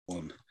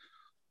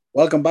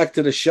Welcome back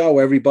to the show,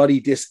 everybody.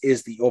 This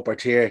is the upper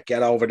tier.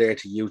 Get over there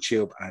to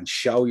YouTube and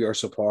show your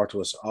support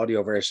to us.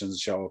 Audio versions of the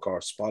show, of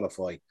course,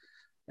 Spotify,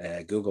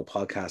 Google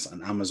Podcasts,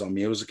 and Amazon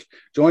Music.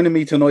 Joining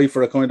me tonight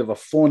for a kind of a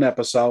fun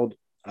episode,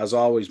 as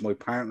always, my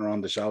partner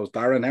on the show is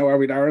Darren. How are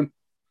we, Darren?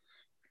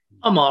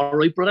 I'm all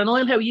right, brother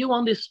Noel. How are you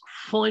on this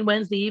fine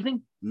Wednesday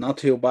evening? Not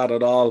too bad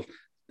at all.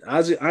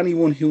 As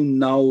anyone who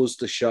knows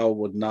the show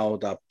would know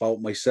that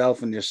both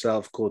myself and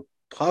yourself could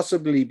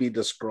possibly be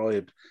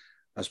described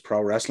as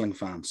pro wrestling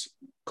fans,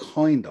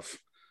 kind of.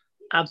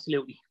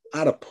 Absolutely.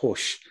 At a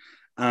push.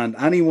 And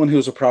anyone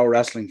who's a pro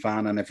wrestling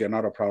fan, and if you're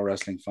not a pro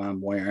wrestling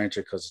fan, why aren't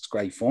you? Because it's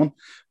great fun.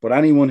 But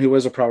anyone who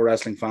is a pro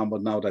wrestling fan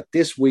would know that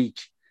this week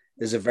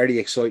is a very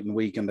exciting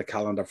week in the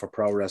calendar for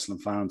pro wrestling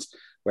fans,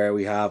 where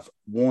we have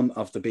one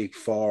of the big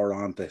four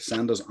on to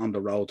send us on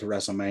the road to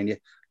WrestleMania,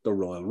 the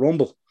Royal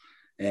Rumble.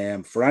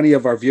 For any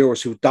of our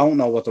viewers who don't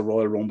know what the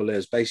Royal Rumble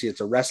is, basically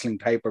it's a wrestling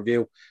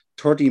pay-per-view.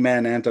 30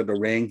 men enter the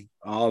ring,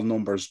 all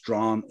numbers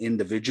drawn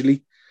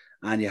individually,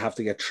 and you have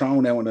to get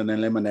thrown out and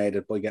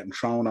eliminated by getting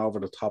thrown over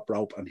the top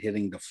rope and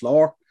hitting the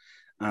floor.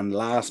 And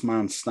last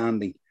man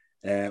standing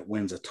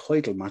wins a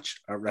title match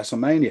at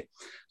WrestleMania.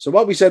 So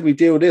what we said we'd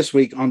do this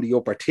week on the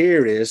upper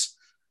tier is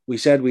we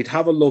said we'd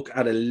have a look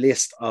at a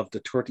list of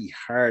the 30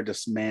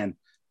 hardest men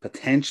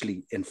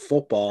potentially in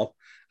football,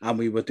 and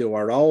we would do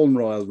our own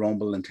Royal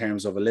Rumble in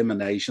terms of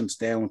eliminations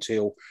down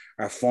to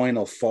our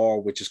final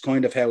four, which is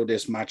kind of how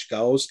this match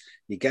goes.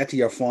 You get to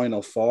your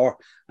final four,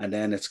 and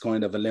then it's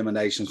kind of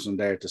eliminations from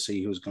there to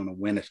see who's going to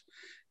win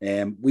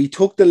it. We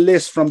took the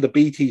list from the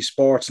BT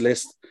Sports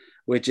list,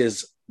 which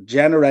has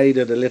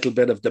generated a little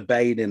bit of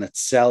debate in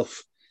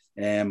itself.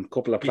 A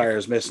couple of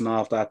players missing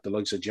off that, the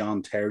likes of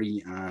John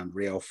Terry and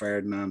Rio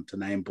Ferdinand, to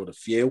name but a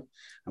few,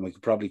 and we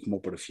could probably come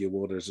up with a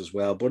few others as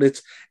well. But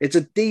it's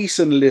a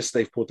decent list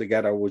they've put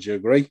together. Would you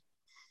agree?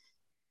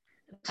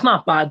 It's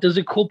not bad. There's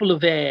a couple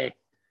of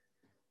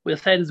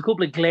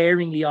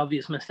glaringly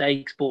obvious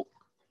mistakes, but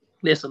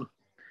listen,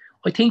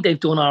 I think they've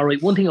done all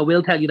right. One thing I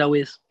will tell you though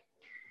is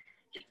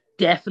it's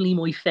definitely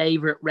my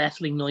favourite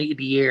wrestling night of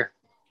the year.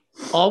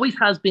 Always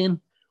has been,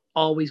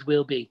 always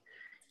will be.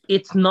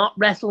 It's not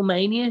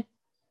WrestleMania,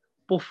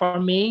 but for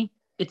me,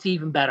 it's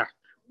even better.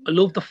 I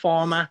love the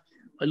format.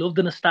 I love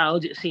the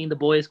nostalgia of seeing the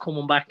boys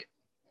coming back.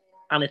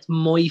 And it's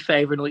my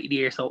favourite night of the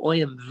year. So I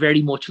am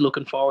very much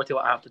looking forward to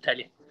it, I have to tell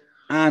you.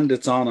 And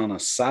it's on a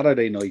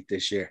Saturday night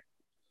this year.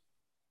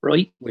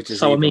 Right. Which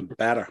is even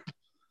better.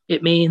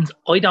 It means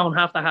I don't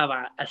have to have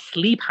a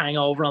sleep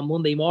hangover on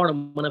Monday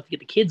morning when I have to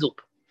get the kids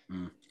up.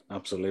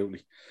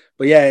 Absolutely.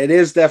 But yeah, it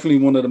is definitely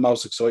one of the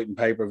most exciting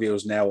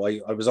pay-per-views now.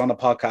 I was on a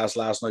podcast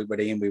last night with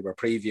Ian. We were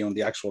previewing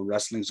the actual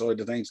wrestling side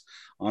of things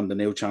on the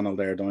new channel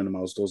there,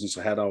 Dynamo's Dozen. So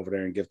head over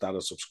there and give that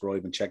a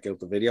subscribe and check out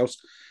the videos.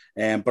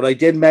 But I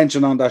did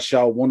mention on that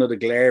show, one of the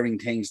glaring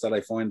things that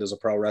I find as a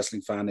pro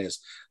wrestling fan is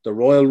the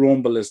Royal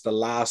Rumble is the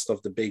last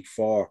of the big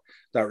four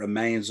that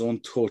remains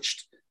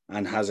untouched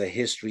and has a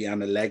history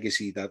and a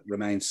legacy that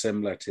remains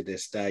similar to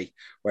this day.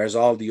 Whereas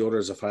all the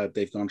others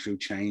they've gone through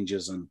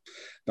changes and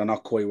they're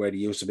not quite where they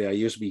used to be. I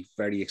used to be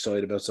very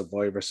excited about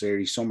Survivor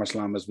Series.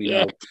 SummerSlam, as we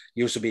know,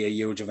 used to be a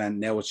huge event.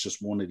 Now it's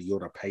just one of the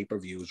other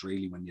pay-per-views,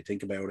 really, when you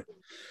think about it.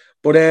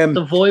 But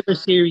Survivor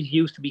Series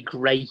used to be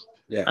great,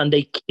 and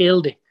they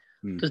killed it.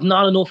 There's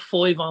not enough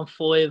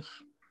 5-on-5,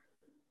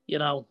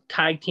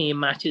 tag team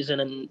matches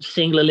and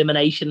single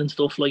elimination and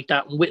stuff like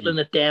that, and whittling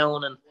it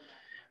down. And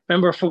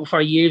remember,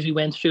 for years we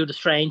went through the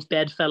strange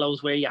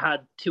bedfellows where you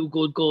had two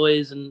good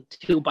guys and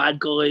two bad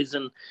guys,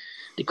 and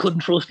they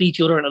couldn't trust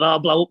each other, and it all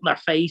blew up in their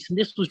face. And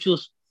this was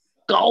just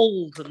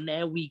gold. And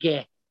now we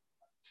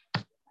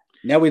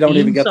don't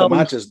even get the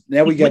matches.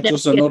 Now we get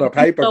just another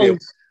pay-per-view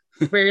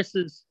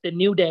versus the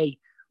New Day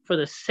for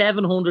the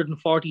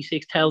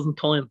 746,000th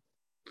time.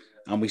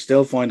 And we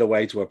still find a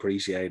way to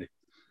appreciate it.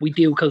 We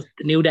do, because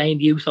the New Day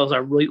and the Usos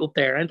are right up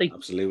there, aren't they?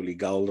 Absolutely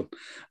golden.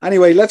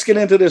 Anyway, let's get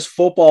into this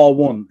football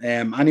one.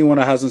 Anyone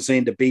that hasn't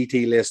seen the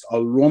BT list,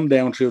 I'll run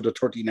down through the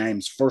 30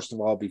 names first of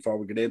all before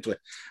we get into it.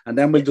 And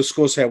then we'll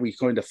discuss how we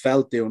kind of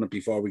felt doing it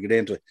before we get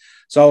into it.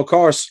 So, of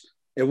course,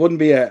 it wouldn't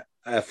be a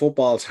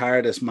football's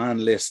hardest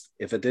man list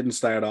if it didn't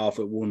start off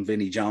with one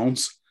Vinnie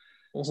Jones.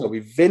 So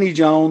we've Vinnie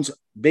Jones,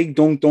 Big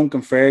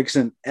Duncan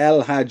Ferguson,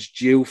 El Hadj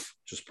Diouf,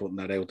 just putting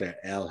that out there,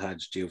 El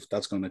Hadj Diouf.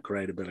 That's going to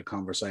create a bit of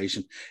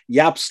conversation.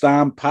 Yap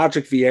Stam,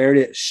 Patrick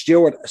Vieira,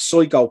 Stuart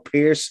Psycho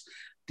Pierce,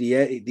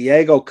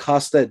 Diego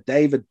Costa,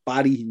 David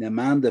Batty,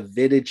 Nemanja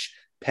Vidic,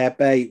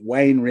 Pepe,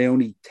 Wayne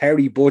Rooney,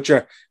 Terry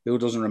Butcher. Who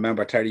doesn't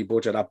remember Terry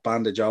Butcher? That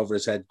bandage over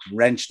his head,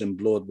 drenched in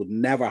blood, would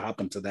never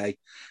happen today.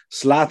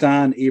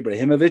 Zlatan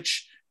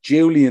Ibrahimovic,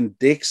 Julian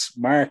Dix,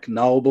 Mark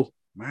Noble.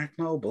 I'm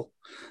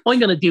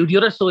going to do the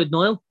other side,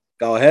 Noel.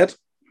 Go ahead.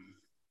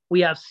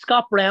 We have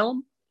Scott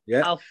Brown,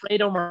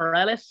 Alfredo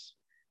Morales.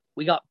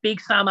 We got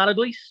Big Sam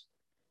Allardyce,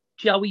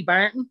 Joey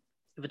Barton.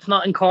 If it's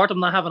not in court,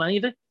 I'm not having any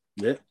of it.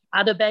 Yeah.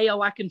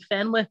 Adebayo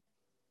Akinfenwa.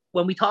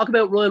 When we talk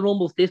about Royal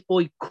Rumbles, this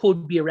boy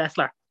could be a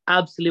wrestler.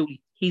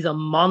 Absolutely. He's a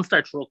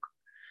monster truck.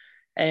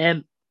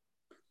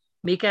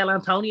 Mikel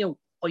Antonio,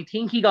 I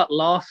think he got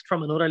lost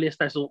from another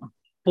list or something.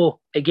 But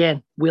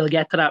again, we'll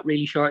get to that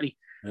really shortly.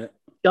 Yeah.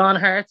 John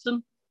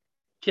Hartson,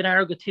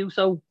 Gennaro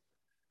Gattuso,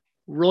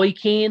 Roy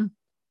Keane,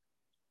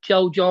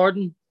 Joe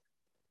Jordan,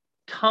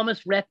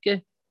 Thomas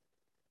Repke.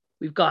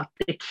 We've got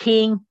the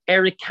King,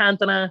 Eric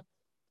Cantona,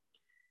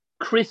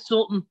 Chris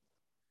Sutton,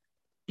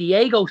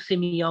 Diego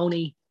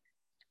Simeone,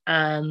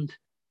 and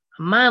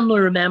a man I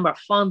remember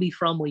fondly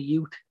from my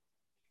youth,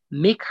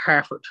 Mick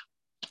Harford.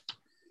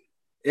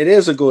 It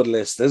is a good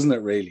list, isn't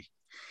it, really?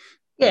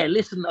 Yeah,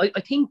 listen, I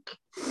think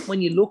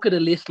when you look at a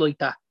list like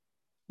that,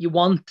 you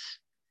want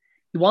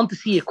to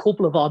see a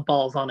couple of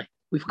oddballs on it.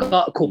 We've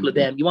got a couple of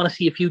them. You want to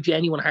see a few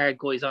genuine hard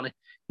guys on it,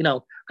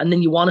 and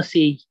then you want to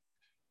see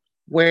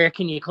where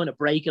can you kind of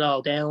break it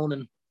all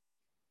down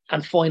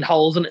and find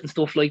holes in it and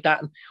stuff like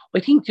that. And I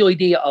think the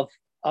idea of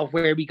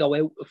where we go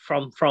out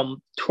from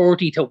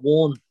 30 to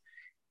 1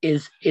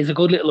 is a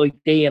good little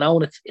idea,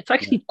 and it's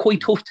actually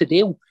quite tough to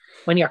do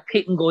when you're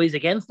pitting guys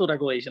against other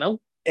guys,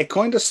 It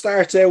kind of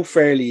starts out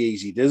fairly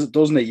easy,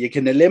 doesn't it? You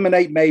can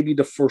eliminate maybe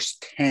the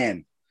first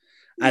 10.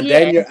 And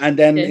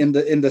then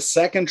in the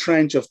second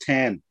tranche of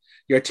 10,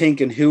 you're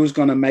thinking who's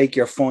going to make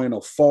your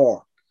final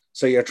 4.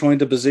 So you're trying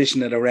to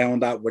position it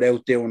around that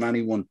without doing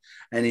anyone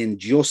an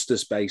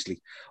injustice, basically.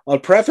 I'll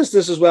preface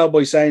this as well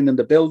by saying in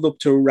the build-up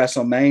to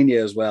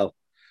WrestleMania as well,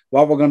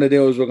 what we're going to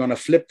do is we're going to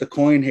flip the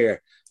coin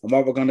here. And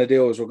what we're going to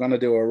do is we're going to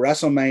do a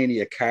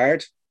WrestleMania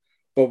card,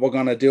 but we're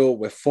going to do it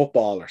with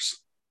footballers,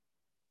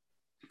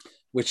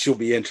 which should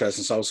be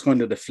interesting. So it's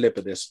kind of the flip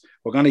of this.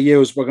 We're going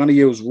to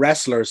use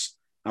wrestlers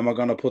and we're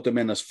going to put them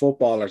in as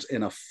footballers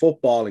in a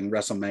footballing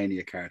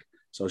WrestleMania card.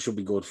 So it should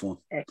be good fun.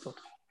 Excellent.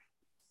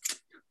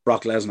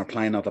 Brock Lesnar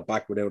playing at the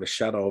back without a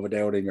shadow of a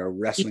doubt in your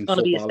wrestling football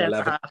 11. He's going to be a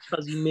level.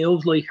 because he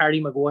moves like Harry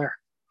Maguire.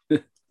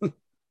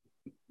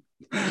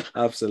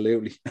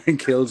 Absolutely. And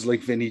kills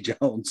like Vinnie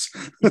Jones.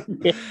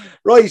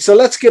 Right, so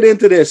let's get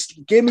into this.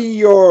 Give me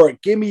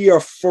your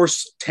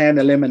first 10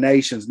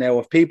 eliminations. Now,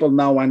 if people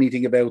know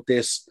anything about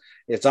this,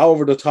 it's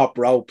over the top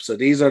rope. So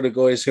these are the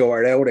guys who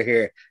are out of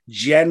here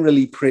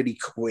generally pretty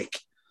quick.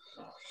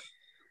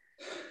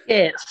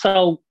 Yeah,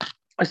 so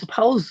I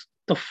suppose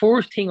the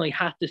first thing I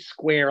had to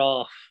square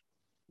off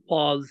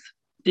was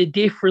the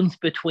difference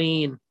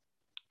between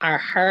a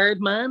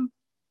hard man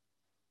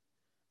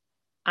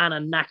and a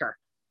knacker.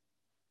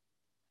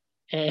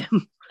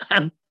 And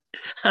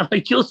I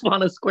just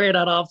want to square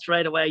that off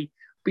straight away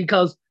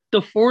because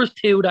the first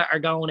two that are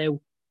going out,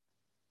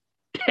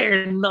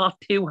 they're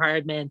not two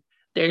hard men.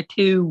 They're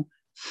two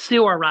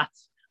sewer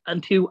rats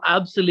and two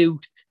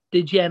absolute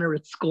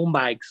degenerate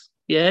scumbags.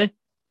 Yeah?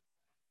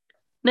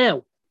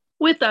 Now,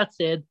 with that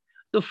said,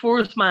 the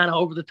first man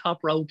over the top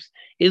ropes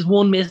is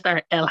one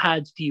Mr. El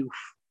Hadj Diouf.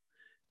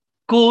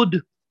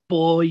 Good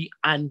boy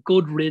and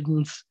good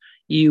riddance,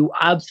 you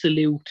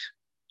absolute...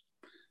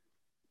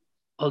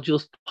 I'll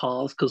just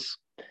pause because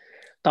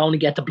don't want to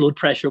get the blood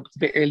pressure up. It's a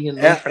bit early in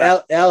the night for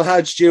that. El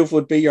Hadj Diouf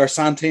would be your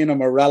Santino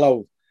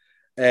Morello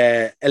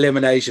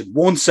elimination.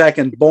 1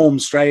 second, boom,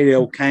 straight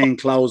out, Kane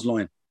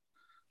clothesline.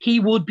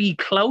 He would be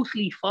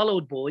closely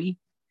followed by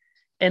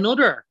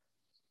another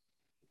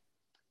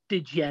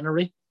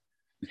degenerate.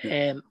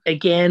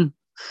 Again,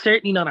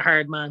 certainly not a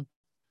hard man,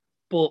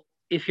 but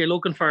if you're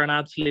looking for an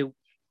absolute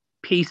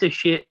piece of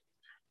shit,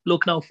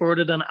 look no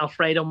further than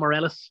Alfredo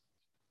Morelos.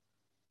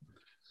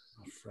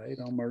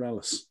 Alfredo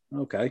Morelos.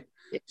 Okay.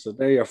 So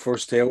they're your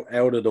first two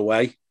out of the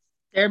way.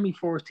 They're my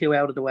first two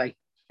out of the way.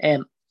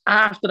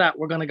 After that,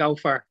 we're going to go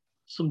for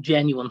some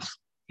genuines,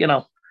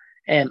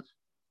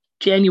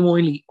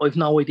 genuinely, I've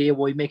no idea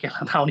why Mikel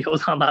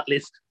Antonio's on that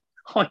list.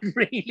 I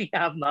really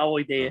have no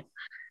idea.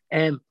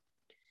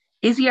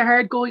 Is he a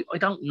hard guy? I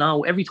don't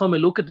know. Every time I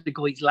look at the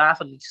guy, he's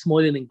laughing, he's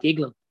smiling and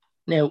giggling.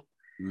 Now,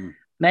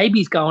 maybe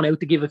he's going out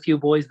to give a few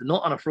boys the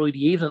nut on a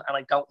Friday evening and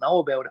I don't know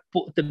about it.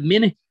 But at the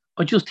minute,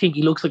 I just think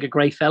he looks like a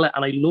great fella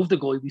and I love the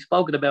guy. We've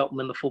spoken about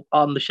him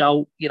on the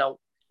show,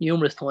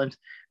 numerous times.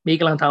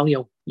 Mikel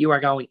Antonio, you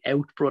are going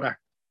out, brother.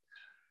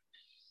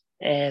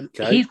 Okay.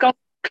 He's got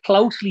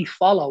closely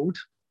followed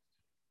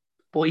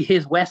by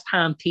his West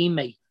Ham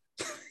teammate.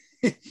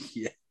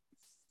 Yeah.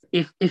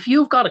 If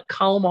you've got a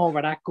comb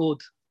over that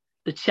good,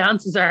 the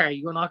chances are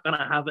you're not going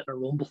to have it in a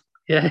rumble.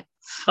 Yeah.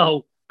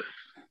 So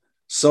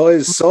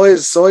size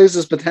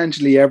is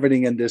potentially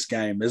everything in this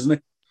game, isn't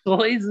it?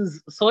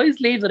 Size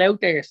leaves it out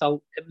there.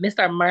 So,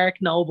 Mr. Mark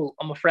Noble,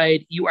 I'm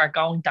afraid you are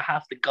going to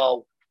have to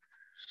go.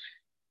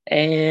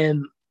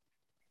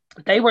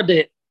 They were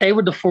the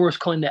first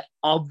kind of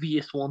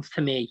obvious ones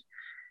to me.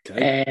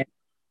 Okay.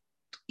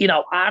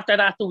 After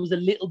that there was a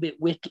little bit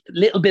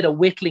of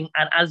whittling,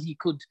 and as you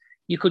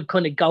could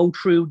kind of go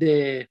through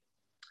the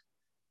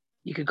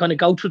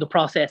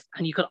process,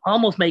 and you could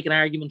almost make an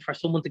argument for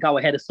someone to go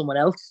ahead of someone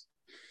else.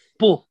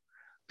 But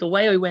the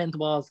way I went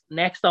was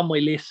next on my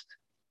list,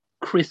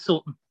 Chris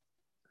Sutton.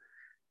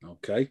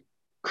 Okay.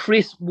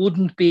 Chris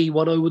wouldn't be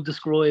what I would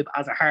describe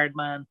as a hard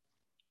man.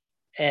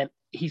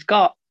 He's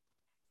got,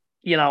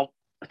 I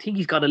think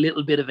he's got a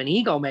little bit of an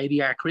ego,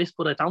 maybe, Chris,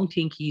 but I don't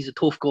think he's a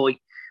tough guy.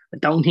 I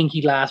don't think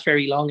he'd last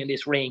very long in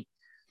this ring.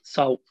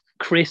 So,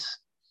 Chris,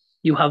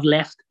 you have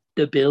left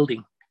the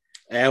building.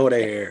 Out of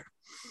here.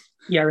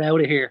 You're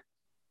out of here.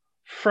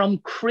 From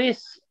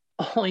Chris,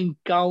 I'm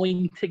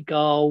going to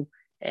go.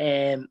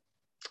 I'm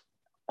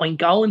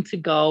going to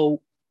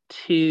go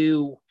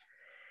to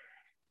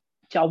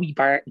Joey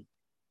Barton.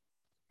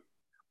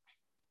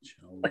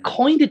 I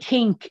kind of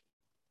think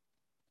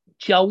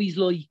Joey's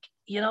like,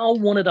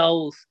 one of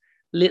those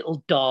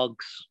little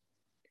dogs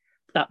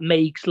that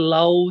makes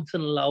loads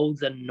and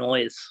loads of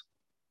noise.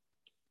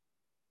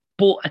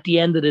 But at the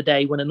end of the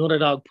day, when another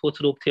dog puts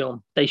it up to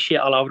him, they shit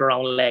all over their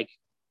own leg.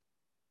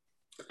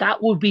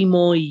 That would be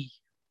my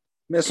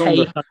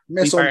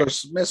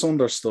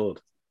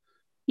misunderstood.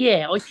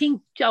 Yeah, I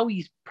think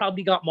Joey's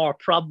probably got more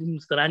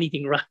problems than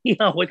anything, right?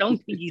 I don't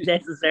think he's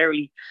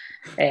necessarily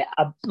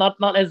not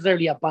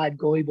necessarily a bad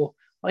guy, but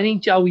I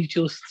think Joey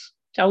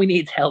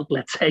needs help,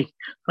 let's say.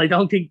 I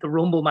don't think the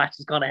Rumble match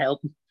is going to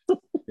help him.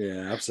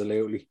 Yeah,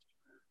 absolutely.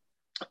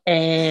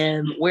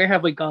 Where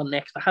have I gone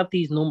next? I have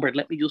these numbered.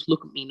 Let me just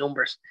look at my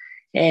numbers.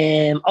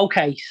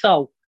 Okay,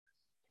 so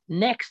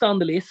next on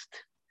the list,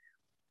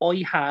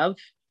 I have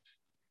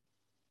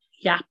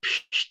Jaap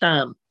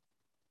Stam.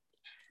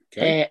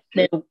 Okay.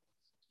 Now,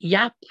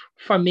 Jaap,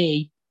 for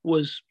me,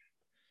 was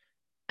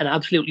an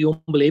absolutely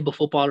unbelievable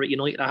footballer at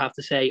United, I have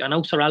to say. I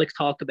know Sir Alex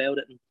talked about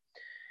it,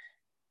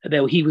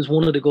 about he was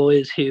one of the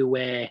guys who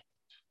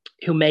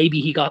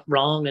maybe he got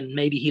wrong and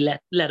maybe he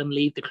let him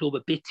leave the club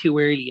a bit too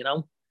early,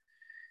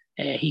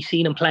 He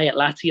seen him play at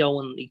Lazio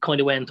and he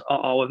kind of went,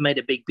 I've made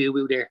a big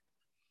boo-boo there.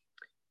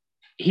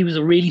 He was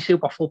a really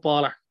super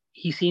footballer.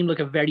 He seemed like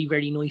a very,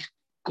 very nice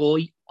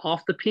guy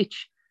off the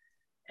pitch.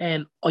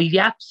 I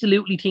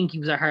absolutely think he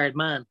was a hard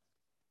man.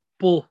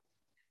 But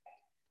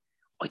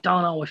I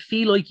don't know. I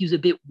feel like he was a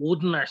bit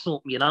wooden or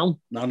something,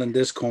 Not in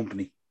this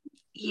company.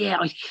 Yeah,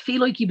 I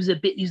feel like he was a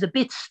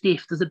bit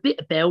stiff. There's a bit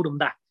about him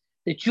that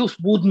just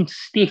wouldn't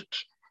stick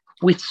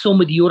with some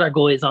of the other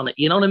guys on it.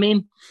 You know what I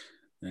mean?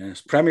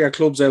 Yes. Premier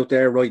clubs out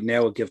there right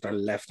now would give their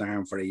left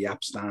arm for a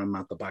Jaap Stam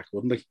at the back,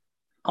 wouldn't they?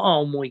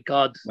 Oh my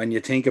God. When you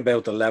think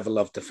about the level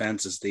of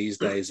defences these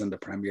days in the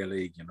Premier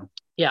League,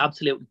 Yeah,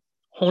 absolutely.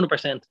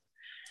 100%.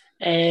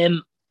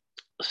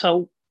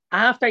 So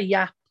after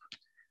Jaap,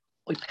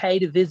 I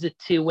paid a visit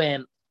to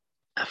a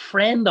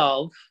friend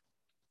of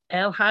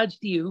El Hadj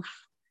Diouf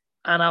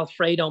and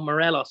Alfredo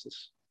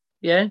Morelos.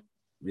 Yeah?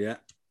 Yeah.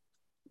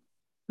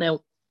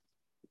 Now,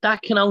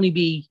 that can only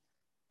be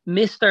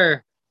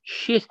Mr.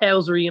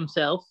 Shithousery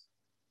himself,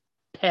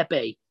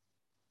 Pepe.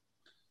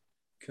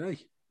 Okay.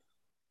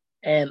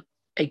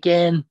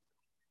 Again,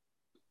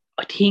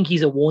 I think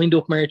he's a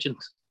wind-up merchant.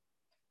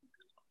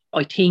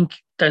 I think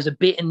there's a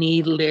bit of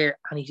needle there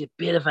and he's a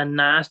bit of a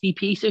nasty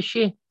piece of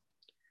shit.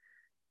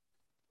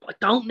 I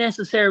don't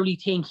necessarily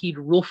think he'd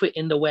rough it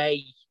in the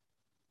way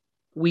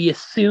we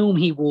assume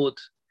he would.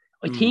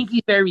 I think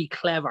he's very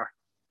clever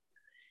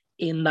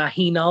in that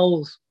he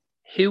knows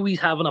who he's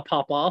having a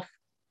pop off.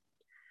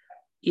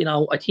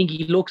 I think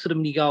he looks at him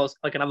and he goes,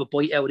 I can have a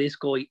bite out of this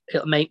guy.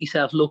 It'll make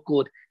myself look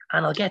good.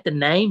 And I'll get the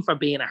name for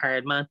being a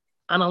hard man.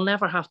 And I'll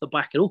never have to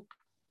back it up.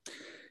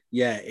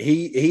 Yeah,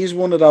 he's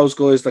one of those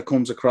guys that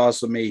comes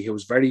across with me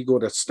who's very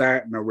good at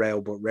starting a row,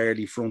 but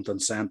rarely front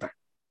and centre.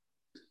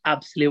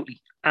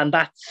 Absolutely. And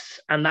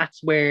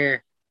that's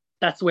where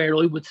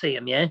I would see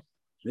him, yeah?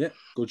 Yeah,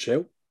 good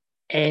show.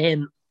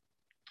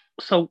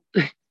 So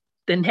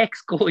the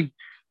next guy,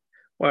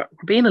 we're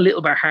being a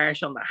little bit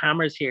harsh on the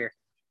Hammers here.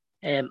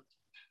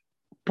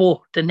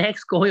 But the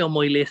next guy on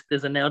my list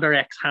is another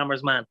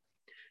ex-Hammers man.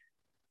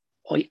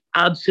 I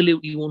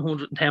absolutely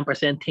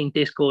 110% think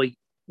this guy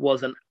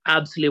was an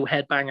absolute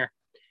headbanger.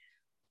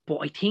 But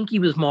I think he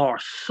was more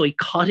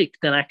psychotic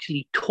than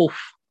actually tough.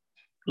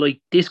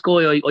 Like this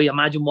guy, I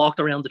imagine walked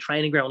around the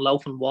training ground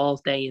loafing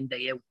walls day in,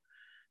 day out.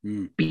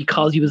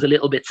 Because he was a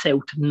little bit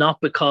south,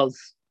 not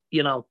because,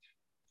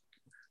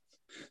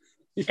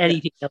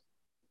 anything else.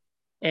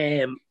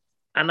 And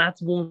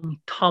that's one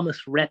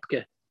Thomas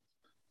Repke.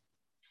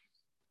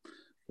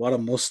 What a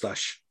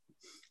mustache.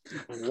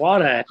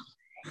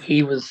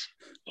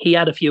 He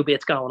had a few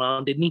bits going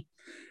on, didn't he?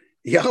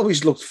 He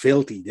always looked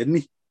filthy, didn't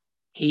he?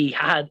 He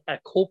had a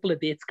couple of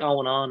bits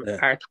going on,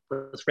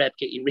 Thomas Repke.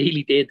 He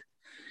really did.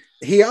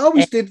 He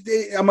always did.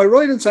 Am I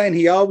right in saying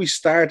he always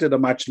started a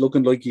match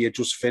looking like he had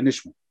just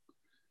finished one?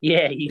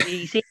 Yeah,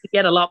 he seemed to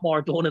get a lot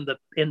more done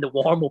in the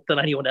warm up than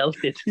anyone else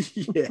did.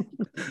 Yeah,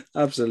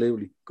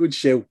 absolutely. Good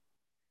show.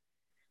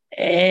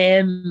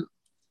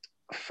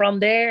 From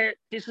there,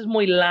 this is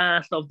my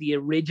last of the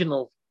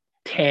original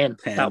 10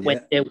 that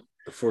went out.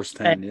 The first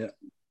 10, yeah.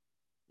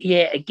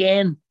 Yeah,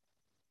 again,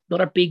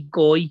 not a big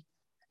guy.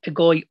 A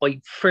guy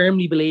I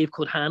firmly believe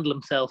could handle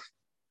himself,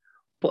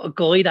 but a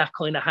guy that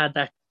kind of had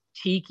that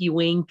cheeky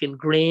wink and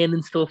grin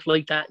and stuff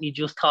like that, and you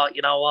just thought,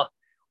 you know what,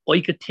 I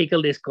could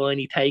tickle this guy and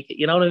he'd take it.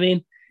 You know what I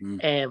mean?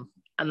 And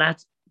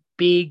that's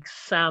Big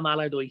Sam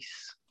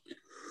Allardyce.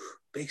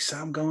 Big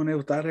Sam going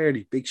out that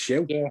early. Big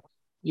show.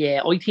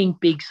 Yeah, I think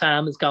Big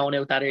Sam is going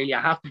out that early.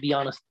 I have to be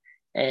honest.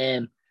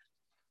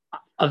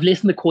 I've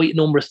listened to quite a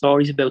number of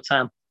stories about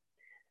Sam.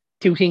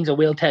 Two things I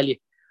will tell you.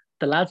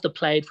 the lads that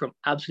played for him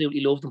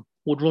absolutely loved him,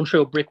 would run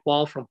through a brick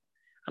wall for him.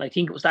 And I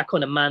think it was that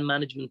kind of man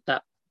management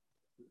that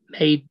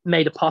made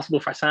it possible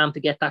for Sam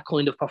to get that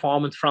kind of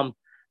performance from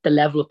the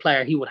level of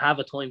player he would have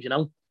at times, you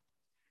know.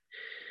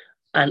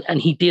 And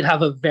he did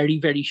have a very,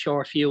 very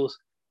short fuse.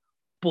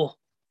 But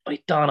I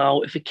don't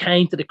know, if it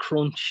came to the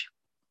crunch,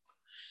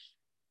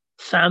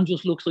 Sam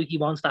just looks like he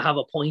wants to have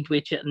a point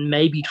with you and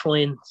maybe try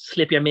and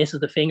slip your missus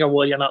the finger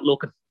while you're not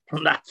looking.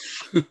 And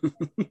that's,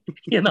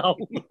 you know,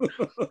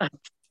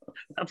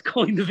 that's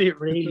kind of it,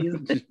 really,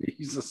 isn't it?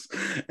 Jesus.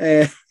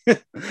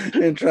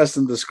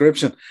 Interesting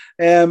description.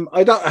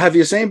 Have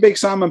you seen Big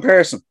Sam in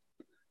person?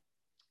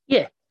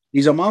 Yeah.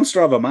 He's a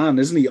monster of a man,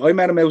 isn't he? I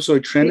met him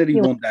outside Trinity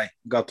one day,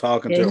 got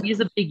talking to him. He's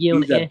a big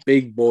unit. He's a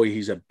big boy.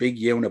 He's a big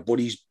unit, but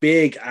he's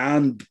big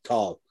and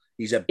tall.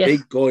 He's a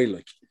big guy,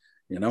 like,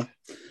 you know.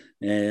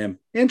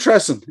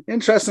 Interesting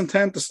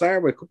 10 to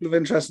start with. A couple of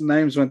interesting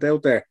names went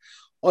out there.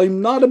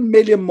 I'm not a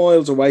million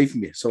miles away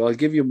from you, so I'll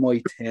give you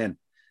my 10.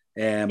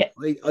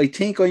 I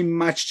think I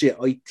matched you,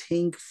 I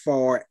think,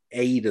 for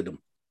 8 of them.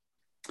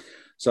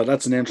 So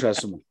that's an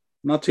interesting one.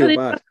 Not too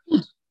bad.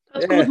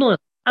 That's good, man.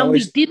 And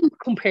we didn't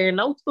compare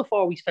notes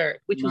before we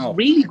started, which was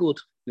really good.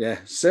 Yeah,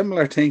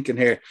 similar thinking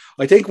here.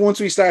 I think once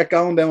we start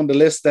going down the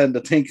list, then the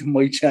thinking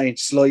might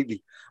change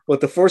slightly. But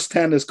the first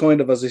 10 is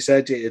kind of, as I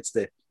said to you, it's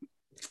the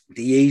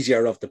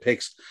easier of the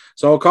picks.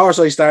 So, of course,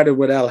 I started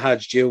with El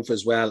Hadj Diouf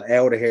as well,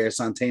 out of here,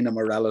 Santino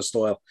Marella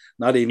style,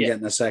 not even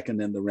getting a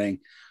second in the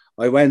ring.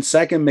 I went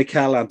second,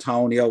 Mikel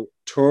Antonio,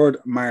 third,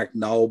 Mark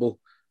Noble,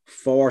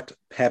 fourth,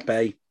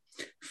 Pepe,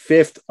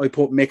 fifth, I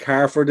put Mick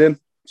Harford in,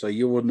 so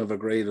you wouldn't have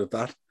agreed with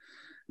that.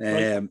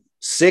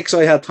 6,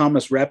 I had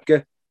Thomas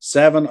Repke.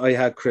 7, I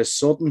had Chris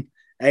Sutton.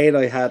 8,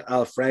 I had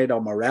Alfredo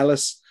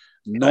Morelos.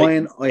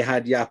 9, I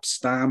had Jaap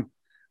Stam.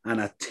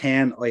 And at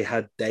 10, I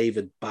had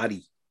David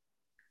Batty.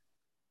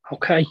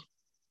 Okay,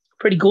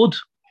 pretty good.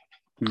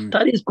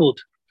 That is good.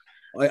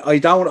 I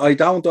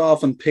don't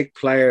often pick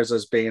players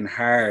as being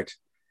hard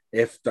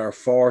if their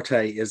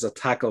forte is a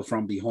tackle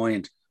from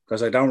behind,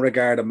 because I don't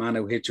regard a man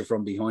who hits you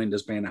from behind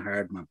as being a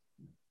hard man.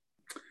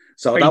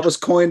 So that was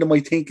kind of my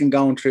thinking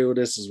going through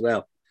this as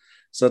well.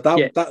 So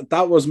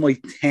that was my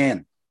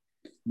 10,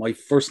 my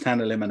first 10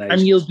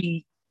 eliminations. And you'll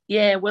be,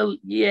 we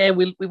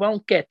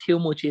won't get too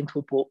much into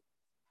it, but,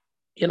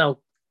 you know,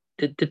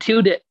 the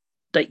two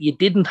that you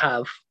didn't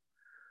have,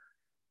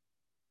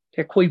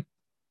 they're quite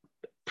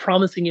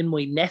promising in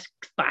my next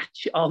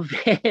batch of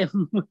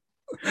them.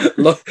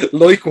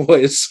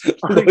 Likewise.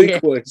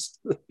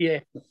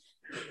 Yeah.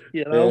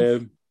 You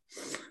know.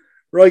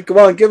 Right, come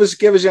on, give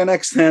us your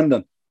next 10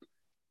 then.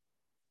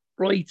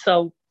 Right,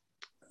 so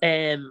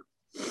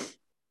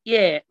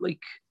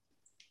like,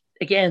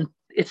 again,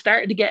 it's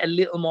starting to get a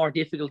little more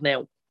difficult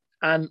now,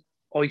 and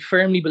I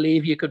firmly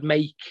believe you could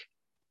make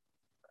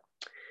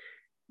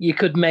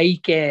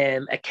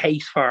a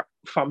case for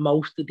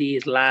most of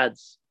these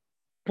lads,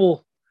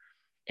 but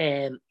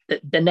the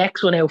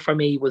next one out for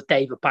me was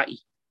David Batty.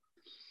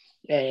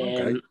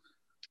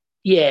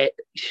 Yeah,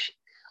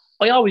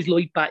 I always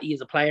liked Batty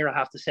as a player, I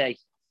have to say,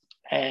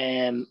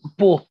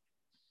 but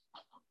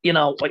you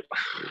know, I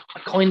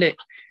kind of,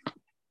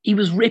 he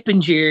was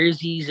ripping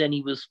jerseys and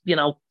he was, you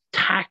know,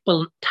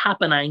 tapping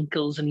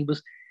ankles, and he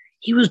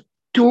was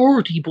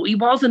dirty, but he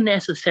wasn't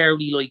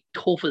necessarily like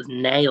tough as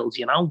nails,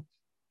 you know.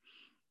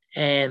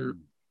 And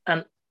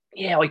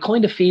yeah, I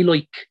kind of feel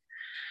like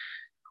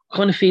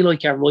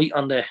you're right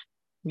on the,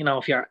 you know,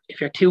 if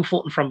you're 2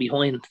 footing from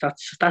behind,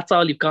 that's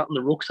all you've got in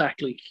the rucksack.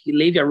 Like, you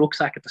leave your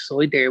rucksack at the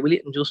side there, will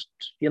it, and just,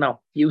 you know,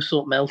 use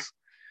something else.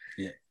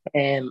 Yeah.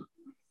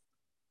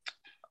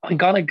 I'm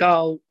gonna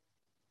go.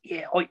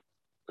 Yeah,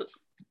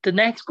 the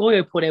next guy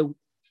I put out,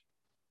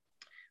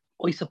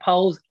 I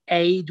suppose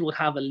age would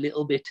have a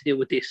little bit to do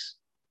with this,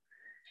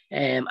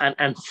 and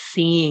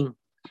seeing,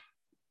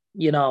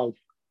 you know,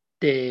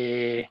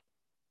 maybe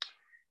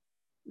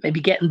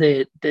getting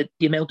the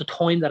amount of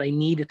time that I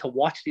needed to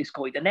watch this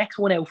guy. The next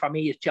one out for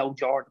me is Joe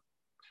Jordan.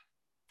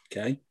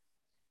 Okay.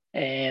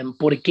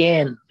 But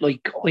again,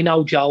 like, I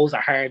know Joe's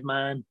a hard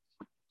man,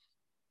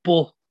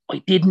 but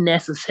I didn't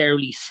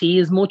necessarily see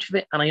as much of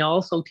it. And I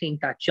also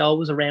think that Joe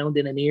was around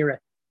in an era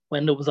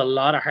when there was a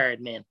lot of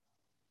hard men.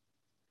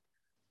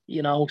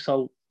 You know,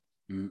 so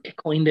it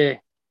kind of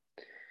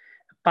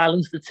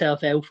balanced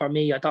itself out for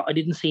me. I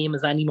didn't see him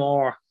as any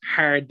more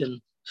hard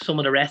than some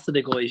of the rest of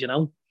the guys, you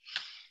know.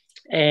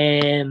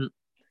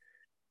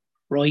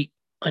 Right,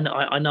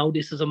 I know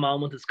this is a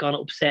moment that's going to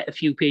upset a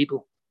few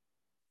people.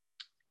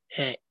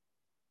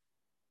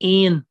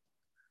 Ian,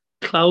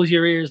 close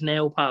your ears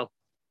now, pal.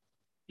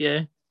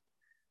 Yeah.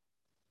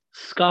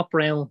 Scott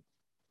Brown.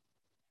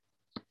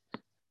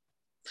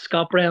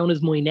 Scott Brown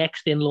is my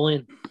next in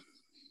line.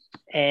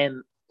 I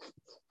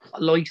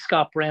like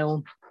Scott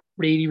Brown.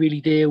 Really,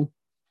 really do.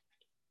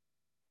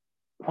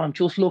 I'm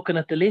just looking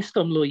at the list.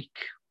 I'm like,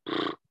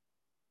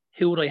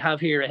 who would I have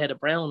here ahead of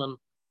Brown? And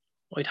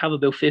I'd have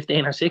about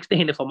 15 or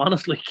 16 if I'm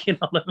honest. Like, you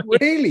know what I mean?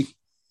 Really?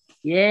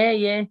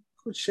 Yeah.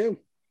 Good show.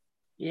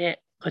 Yeah,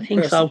 I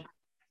think so.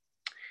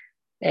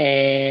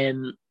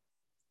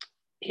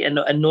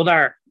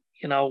 another,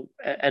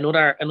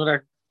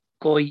 another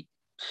guy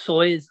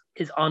size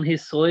is on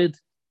his side,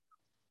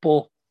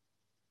 but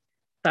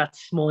that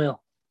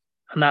smile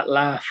and that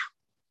laugh,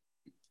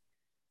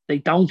 they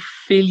don't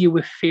fill you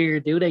with fear,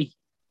 do they?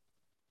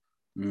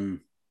 Mm.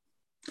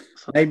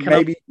 So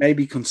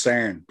maybe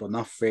concern, but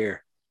not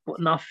fear. But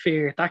not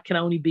fear. That can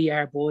only be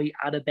our boy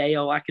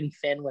Adebayo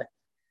Akinfenwa,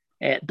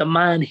 the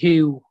man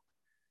who,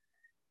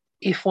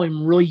 if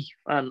I'm right,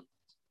 and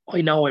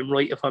I know I'm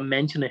right if I'm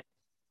mentioning it,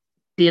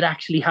 did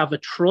actually have a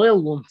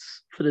trial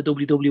once for the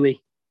WWE.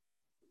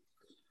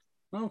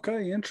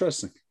 Okay,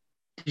 interesting.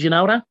 Did you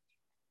know that?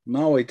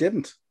 No, I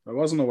didn't. I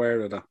wasn't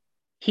aware of that.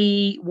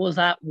 He was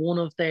at one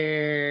of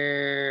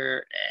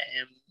their,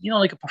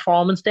 like a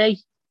performance day.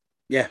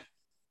 Yeah.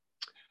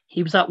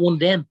 He was at one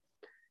then.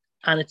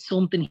 And it's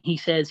something he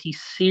says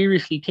he's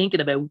seriously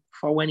thinking about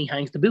for when he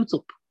hangs the boots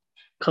up,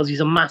 because he's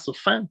a massive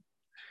fan.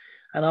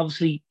 And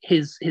obviously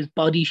his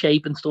body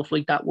shape and stuff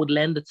like that would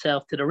lend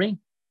itself to the ring.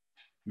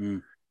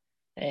 Mm.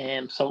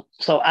 So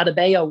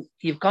Adebayo,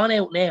 you've gone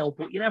out now,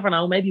 but you never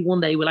know. Maybe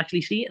one day we'll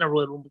actually see it in a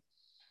Royal Rumble.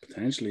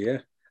 Potentially, yeah.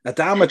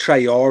 Adama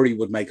Traore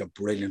would make a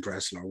brilliant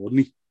wrestler,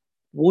 wouldn't he?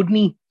 Wouldn't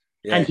he?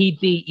 Yeah. And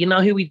he'd be, you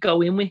know who he'd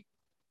go in with?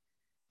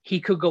 He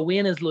could go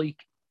in as like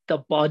the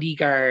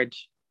bodyguard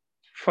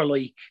for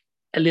like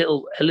a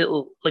little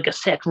like a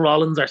Seth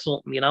Rollins or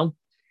something, you know?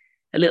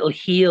 A little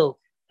heel,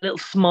 a little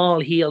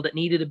small heel that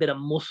needed a bit of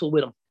muscle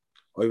with him.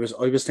 I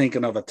was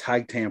thinking of a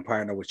tag team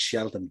partner with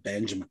Shelton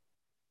Benjamin.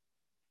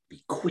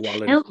 Be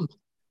quality.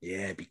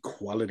 Yeah, be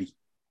quality.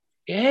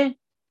 Yeah.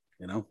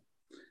 You know?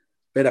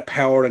 Bit of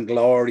power and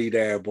glory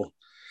there, but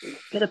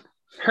bit of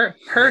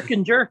herk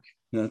and jerk.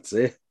 That's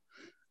it.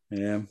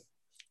 Yeah.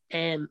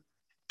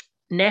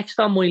 Next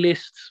on my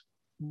list,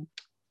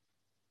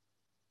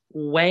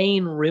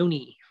 Wayne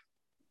Rooney.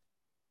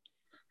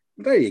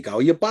 There you go.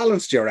 You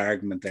balanced your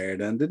argument there,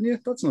 then, didn't you?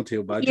 That's not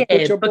too bad. Yeah, you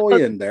put your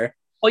boy in there.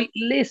 Do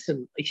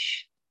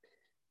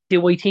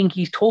I think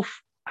he's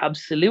tough?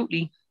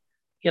 Absolutely.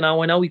 You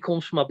know, I know he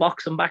comes from a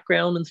boxing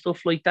background and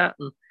stuff like that,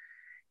 and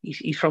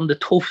he's from the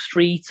tough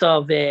streets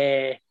of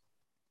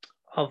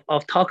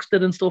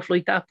Toxteth and stuff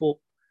like that. But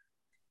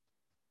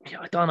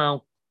yeah, I don't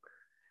know.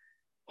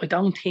 I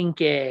don't think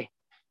he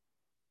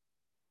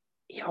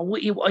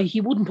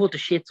wouldn't put the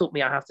shits up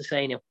me. I have to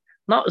say now,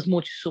 not as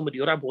much as some of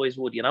the other boys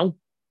would, you know.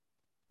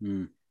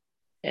 Hmm.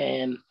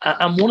 And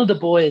one of the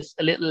boys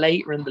a little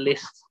later in the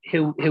list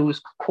who was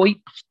quite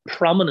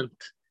prominent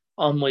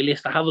on my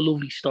list. I have a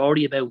lovely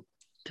story about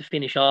to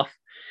finish off,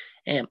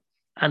 and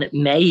it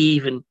may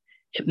even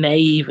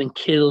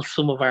kill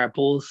some of our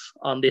buzz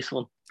on this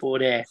one,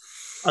 but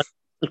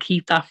I'll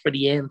keep that for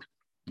the end.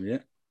 Yeah,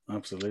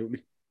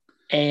 absolutely.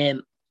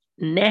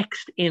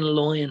 Next in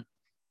line,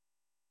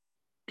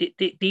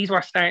 these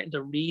were starting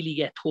to really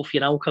get tough, you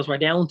know, because we're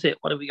down to,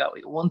 what have we got?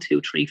 1, 2,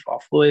 3, 4,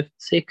 5,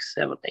 6,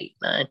 7, 8,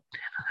 9,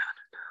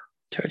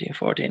 13,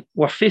 14.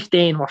 We're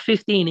 15. We're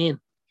 15 in.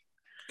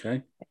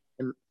 Okay.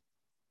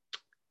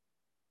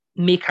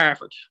 Mick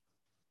Harford.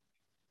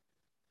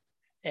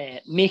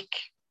 Mick,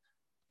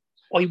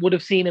 I would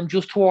have seen him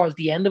just towards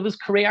the end of his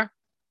career,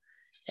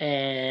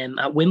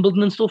 at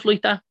Wimbledon and stuff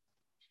like that.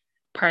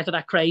 Part of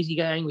that crazy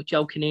gang with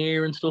Joe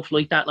Kinnear and stuff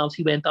like that, and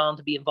obviously went on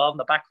to be involved in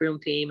the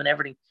backroom team and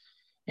everything.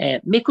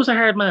 Mick was a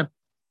hard man.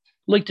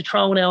 Liked to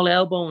throw an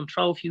elbow and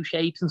throw a few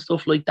shapes and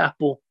stuff like that.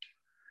 But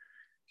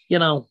you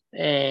know,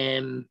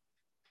 but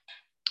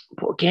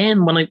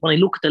again, when I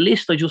look at the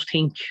list, I just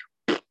think,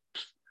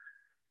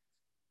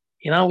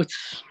 you know,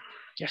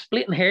 you're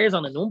splitting hairs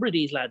on a number of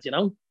these lads, you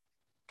know.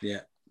 Yeah.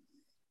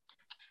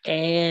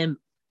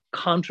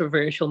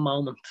 Controversial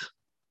moment.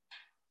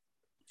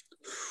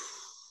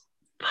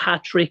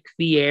 Patrick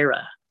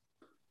Vieira.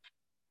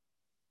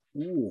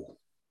 Ooh.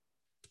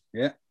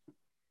 Yeah.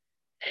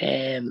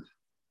 I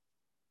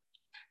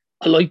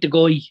like the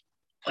guy.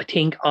 I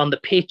think on the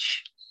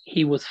pitch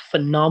he was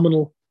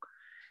phenomenal.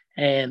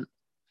 I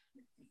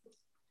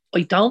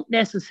don't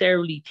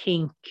necessarily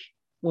think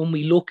when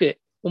we look at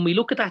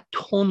that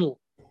tunnel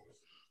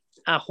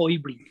at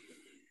Highbury,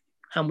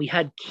 and we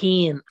had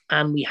Keane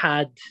and we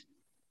had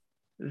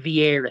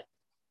Vieira,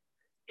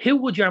 who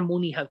would your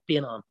money have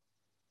been on?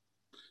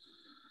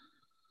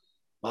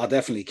 Oh,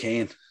 definitely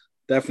Kane.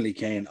 Definitely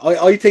Kane.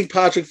 I think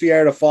Patrick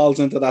Vieira falls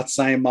into that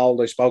same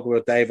mold I spoke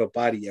about David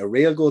Baddy. A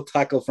real good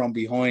tackle from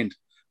behind,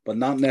 but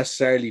not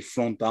necessarily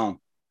front on.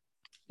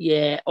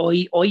 Yeah,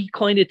 I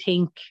kind of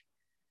think,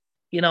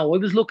 you know, I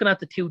was looking at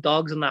the two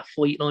dogs in that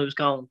fight and I was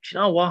going, you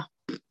know what?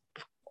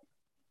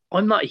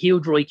 I'm not a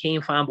huge Roy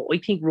Keane fan, but I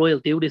think Roy will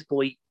do this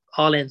boy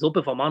all ends up,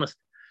 if I'm honest.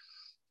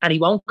 And he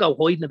won't go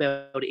hiding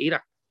about it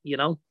either, you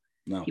know?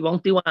 No. He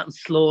won't do anything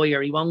sly,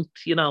 or he won't,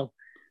 you know.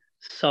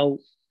 So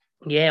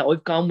yeah,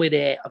 I've gone with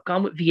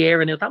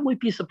Vieira now. That might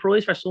be a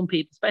surprise for some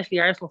people, especially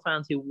Arsenal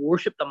fans who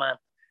worship the man,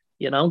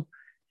 you know,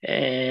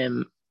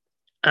 and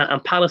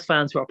Palace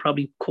fans who are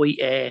probably quite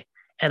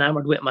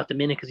enamoured with him at the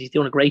minute because he's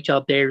doing a great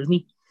job there, isn't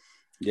he?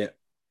 Yeah.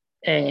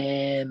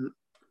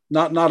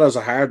 Not as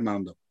a hard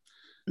man though.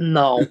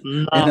 No,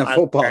 not in a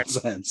football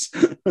sense.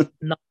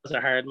 Not as a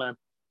hard man.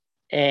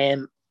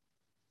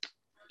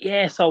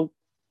 Yeah, so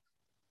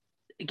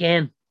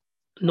again,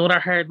 another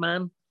hard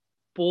man,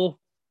 but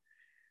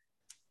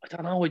I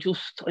don't know.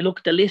 I look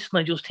at the list and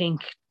I just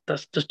think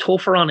there's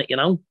tougher on it, you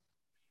know.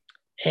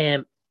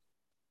 I'm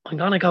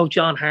gonna go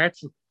John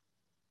Hartson.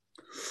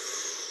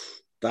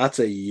 That's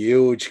a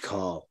huge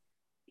call.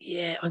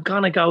 Yeah, I'm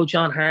gonna go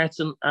John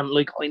Hartson, and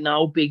like I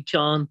know Big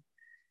John,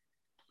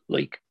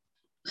 like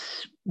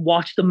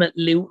watched him at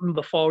Luton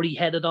before he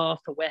headed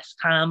off to West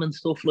Ham and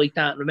stuff like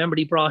that. And remember,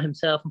 he brought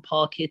himself and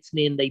Paul Kitson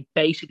in. They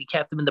basically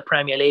kept him in the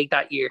Premier League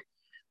that year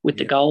with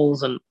the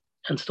goals and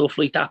stuff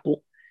like that. But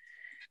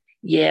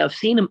yeah, I've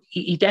seen him.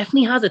 He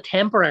definitely has a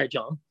temper,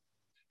 John.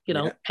 You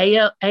know,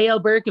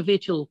 A.L.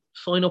 Berkovic will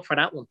sign up for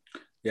that one.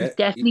 Yeah, he's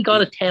definitely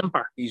got a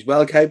temper. He's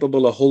well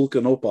capable of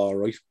hulking up, all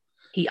right.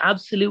 He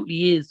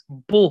absolutely is.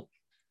 But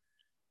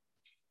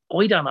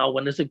I don't know,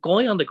 when there's a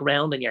guy on the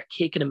ground and you're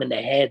kicking him in the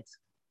head,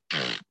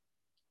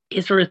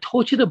 is there a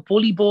touch of the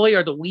bully boy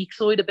or the weak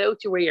side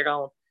about you where you're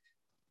going,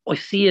 I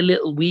see a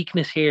little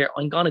weakness here,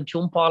 I'm going to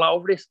jump all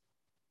over this?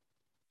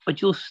 I'd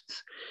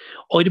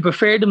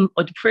prefer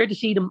to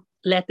see them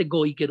let the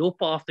guy get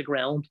up off the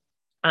ground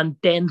and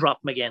then drop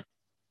him again.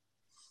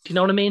 Do you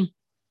know what I mean?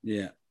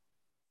 Yeah.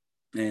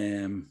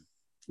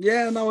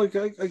 No, I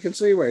can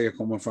see where you're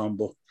coming from,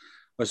 but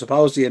I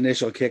suppose the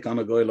initial kick on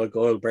a guy like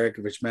Oil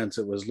Berkovic meant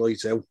it was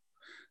lights out.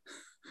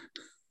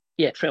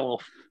 Yeah, true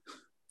enough.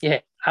 Yeah,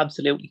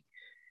 absolutely.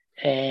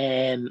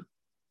 I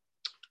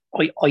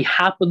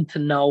happen to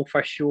know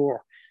for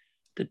sure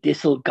that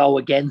this will go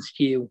against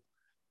you.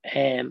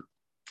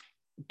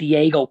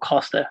 Diego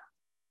Costa.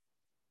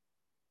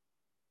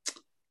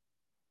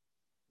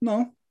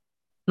 No.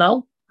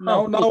 No?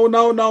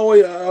 No.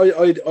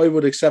 I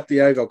would accept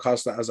Diego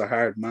Costa as a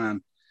hard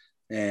man,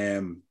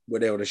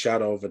 without a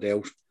shadow of a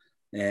doubt.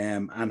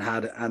 And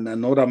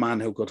another man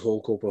who could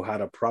hulk up, who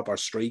had a proper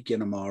streak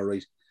in him, all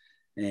right.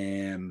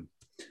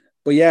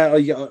 But yeah,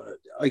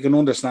 I can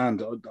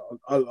understand.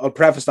 I'll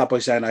preface that by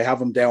saying I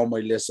have him down my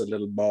list a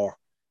little more,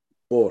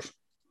 but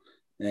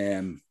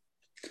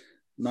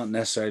not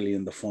necessarily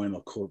in the final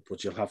cut.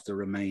 But you'll have to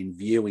remain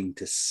viewing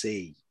to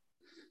see.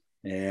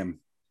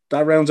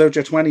 That rounds out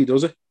your 20,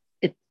 does it?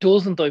 It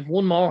doesn't. I've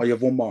one more. Oh, you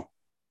have one more.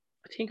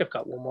 I think I've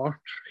got one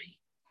more.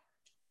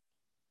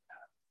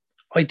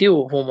 3. I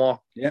do have one more.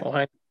 Yeah.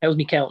 Okay. How's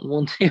me counting?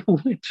 1,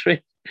 2,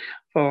 3,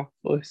 4,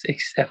 5,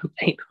 6, 7,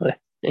 8,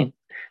 9,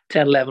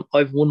 10, 11.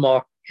 I've one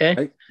more. Okay.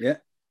 Right.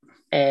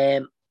 Yeah.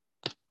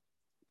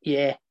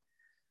 Yeah.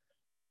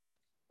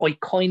 I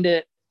kind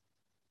of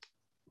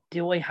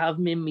do. I have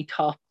him in my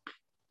top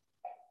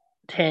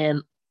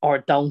 10 or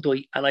don't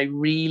I? And I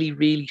really,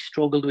 really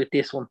struggled with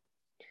this one.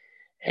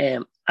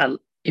 And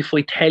if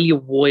I tell you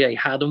why I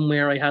had him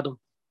where I had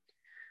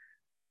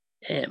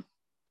him,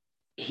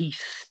 he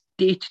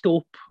stitched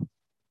up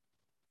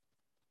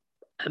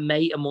a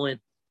mate of mine,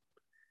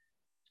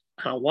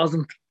 and I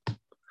wasn't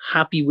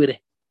happy with it.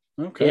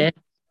 Okay.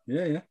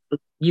 Yeah.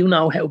 You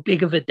know how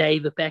big of a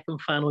David Beckham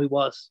fan I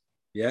was.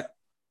 Yeah.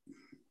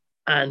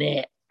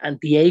 And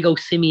Diego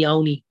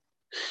Simeone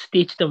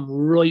stitched him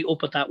right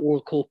up at that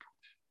World Cup,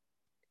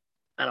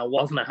 and I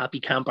wasn't a happy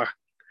camper.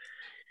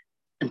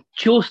 And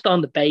just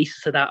on the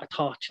basis of that, I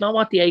thought, you know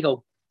what,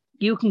 Diego,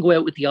 you can go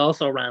out with the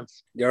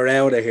also-rans. You're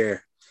out of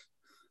here.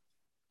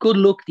 Good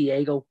luck,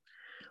 Diego.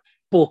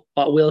 But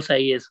what I will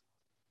say is,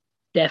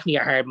 definitely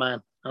a hard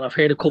man. And I've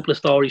heard a couple of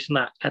stories from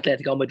that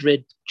Atletico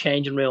Madrid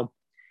changing room.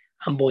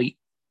 And by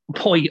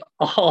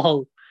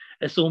all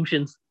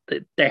assumptions,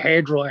 the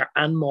hairdryer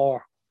and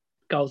more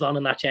goes on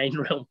in that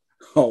changing room.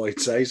 Oh, I'd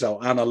say so.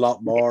 And a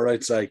lot more,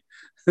 I'd say.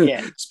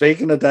 Yeah.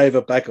 Speaking of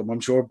David Beckham, I'm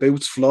sure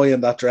boots fly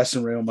in that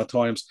dressing room at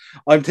times.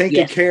 I'm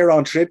thinking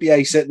Kieran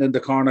Trippier sitting in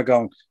the corner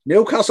going,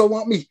 Newcastle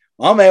want me?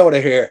 I'm out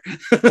of here.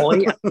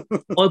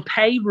 I'll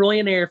pay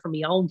Ryanair for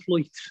my own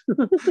flights.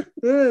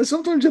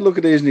 Sometimes you look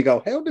at these and you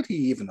go, how did he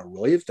even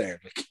arrive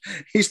there? Like,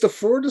 he's the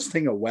furthest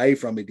thing away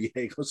from a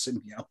Diego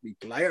Simeone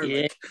player,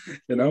 like,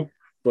 you know.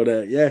 But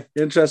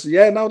interesting.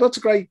 Yeah, no, that's a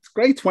great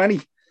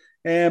 20.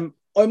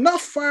 I'm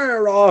not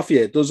far off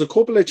yet. There's a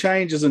couple of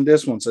changes in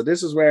this one. So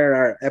this is where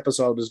our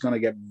episode is going to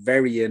get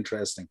very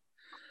interesting.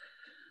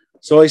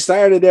 So I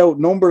started out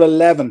number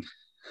 11.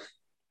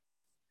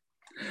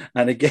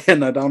 And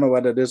again, I don't know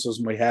whether this was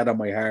my head or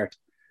my heart.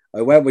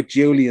 I went with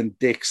Julian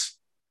Dix.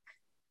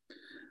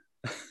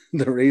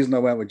 The reason I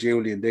went with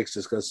Julian Dix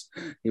is because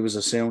he was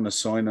as soon as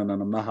signing, and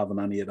I'm not having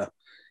any of that.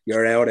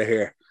 You're out of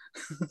here.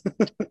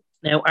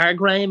 Now, our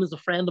Graham is a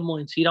friend of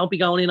mine, so you don't be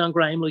going in on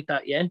Graham like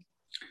that, yeah?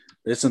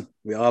 Listen,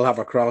 we all have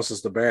our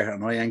crosses to bear,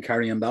 and I ain't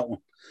carrying that one.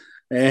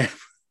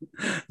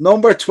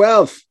 Number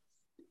 12.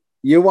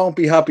 You won't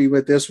be happy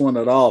with this one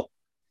at all.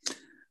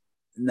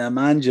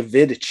 Nemanja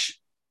Vidic.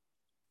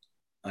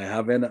 I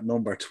have in at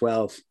number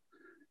 12.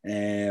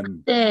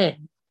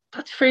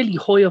 That's fairly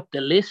high up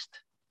the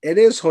list. It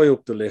is high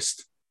up the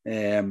list.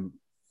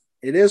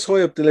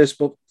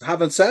 But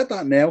having said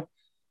that now,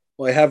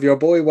 I have your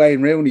boy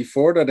Wayne Rooney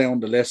further down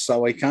the list,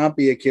 so I can't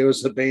be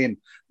accused of being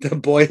the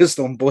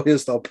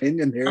unbiased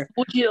opinion here.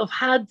 Would you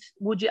have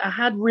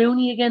had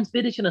Rooney against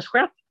Vidic in a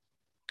scrap?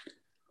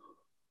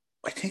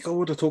 I think I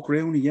would have took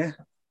Rooney, yeah.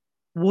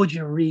 Would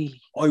you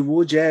really? I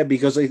would, yeah,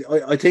 because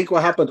I think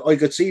what happened, I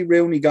could see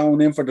Rooney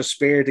going in for the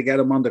spear to get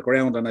him on the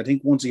ground, and I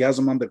think once he has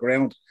him on the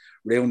ground,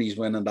 Rooney's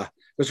winning that.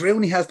 Because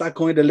Rooney has that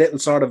kind of little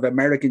sort of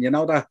American,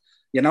 that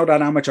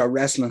amateur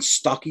wrestling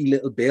stocky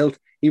little build.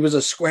 He was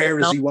as square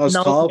as he was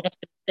tall.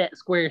 That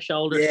square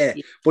shoulders. Yeah,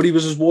 but he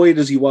was as wide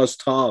as he was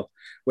tall.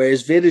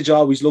 Whereas Vidic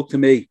always looked to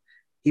me,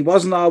 he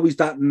wasn't always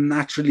that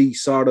naturally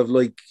sort of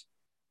like,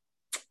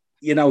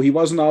 he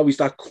wasn't always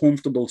that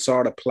comfortable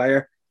sort of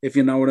player, if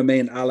you know what I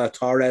mean, a la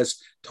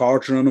Torres,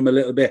 torturing him a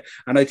little bit.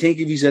 And I think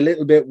if he's a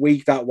little bit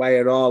weak that way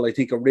at all, I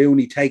think a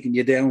Rooney taking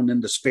you down in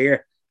the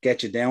spear,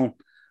 get you down,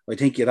 I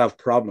think you'd have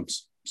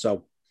problems.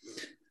 So,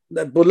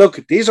 but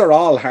look, these are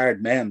all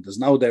hard men. There's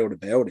no doubt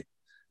about it.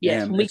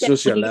 Yes, it's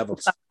just your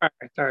levels.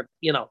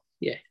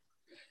 Yeah.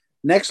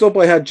 Next up,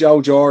 I had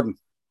Joe Jordan.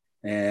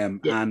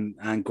 And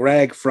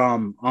Greg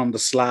from On the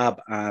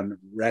Slab and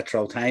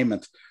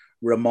Retrotainment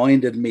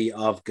reminded me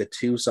of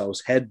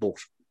Gattuso's headbutt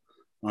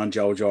on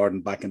Joe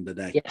Jordan back in the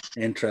day. Yes.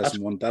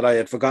 Interesting one that I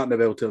had forgotten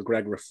about till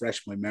Greg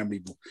refreshed my memory.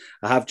 But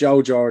I have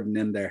Joe Jordan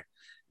in there.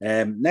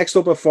 Next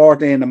up at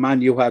 14, a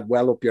man you had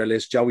well up your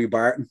list, Joey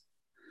Barton.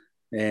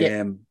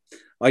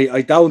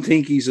 I don't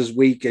think he's as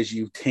weak as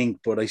you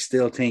think, but I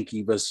still think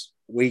he was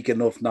weak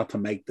enough not to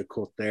make the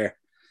cut there.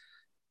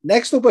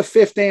 Next up at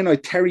 15, I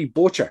Terry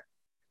Butcher.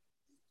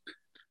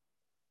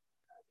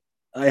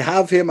 I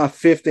have him at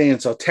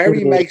 15, so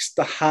Terry makes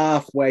the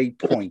halfway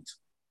point.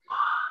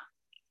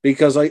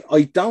 Because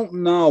I don't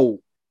know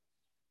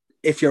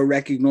if you're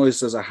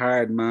recognized as a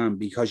hard man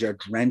because you're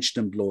drenched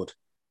in blood.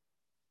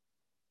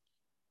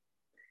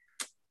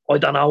 I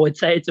don't know. I'd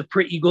say it's a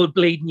pretty good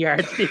bleeding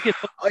yardstick.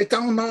 I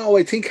don't know.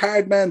 I think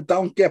hard men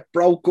don't get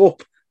broke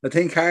up. I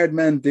think hard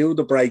men do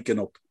the breaking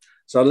up.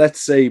 So let's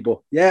see.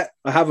 But yeah,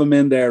 I have him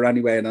in there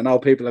anyway. And I know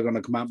people are going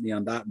to come at me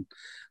on that. And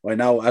I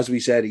know, as we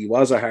said, he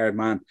was a hard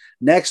man.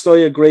 Next, I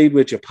agreed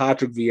with you,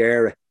 Patrick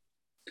Vieira.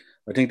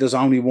 I think there's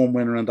only one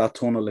winner in that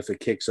tunnel if it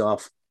kicks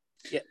off.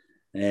 Yeah.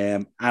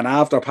 And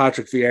after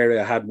Patrick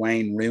Vieira, I had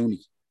Wayne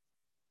Rooney.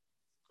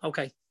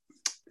 Okay.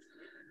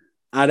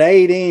 At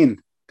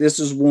 18, this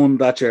is one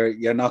that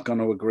you're not going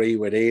to agree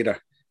with either.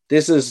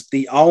 This is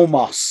the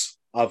Omos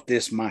of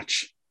this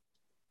match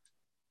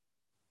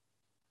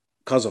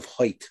because of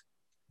height.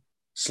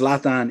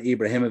 Zlatan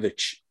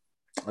Ibrahimovic,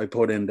 I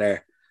put in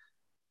there.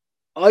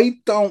 I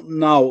don't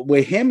know.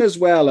 With him as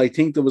well, I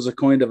think there was a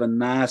kind of a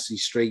nasty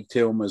streak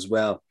to him as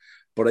well.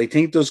 But I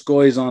think there's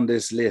guys on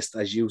this list,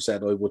 as you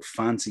said, I would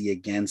fancy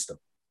against him.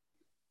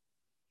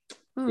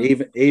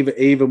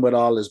 Even with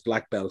all his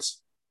black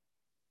belts.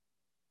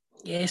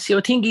 Yeah, see,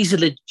 I think he's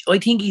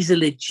a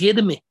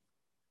legitimate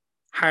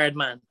hard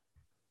man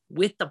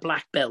with the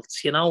black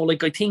belts.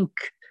 Like I think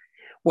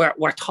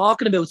we're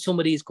talking about some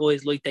of these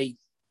guys like they,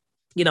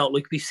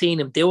 like we've seen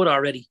him do it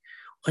already.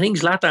 I think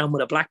Zlatan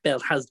with a black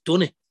belt has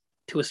done it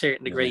to a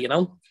certain degree. I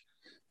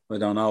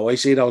don't know. I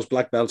see those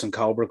black belts in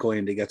Cobra Kai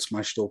and they get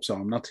smashed up, so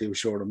I'm not too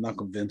sure. I'm not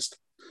convinced.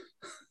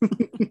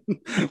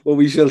 Well,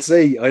 we shall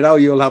see. I know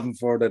you'll have him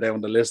further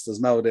down the list.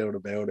 There's no doubt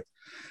about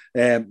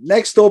it.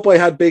 Next up, I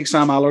had Big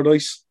Sam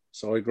Allardyce,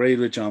 so I agreed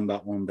with you on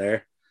that one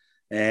there.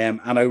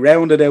 And I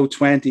rounded out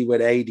 20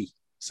 with 80.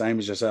 Same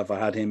as yourself. I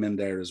had him in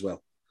there as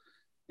well.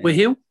 With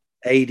who?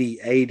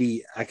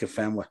 80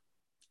 Akifenwa.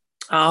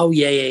 Oh,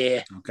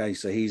 yeah. Okay,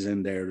 so he's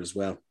in there as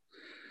well.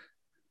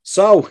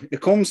 So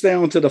it comes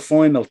down to the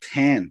final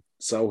 10.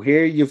 So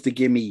here you have to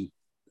give me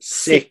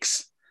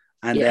 6,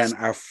 and then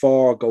our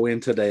 4 go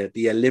into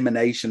the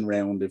elimination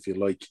round, if you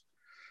like.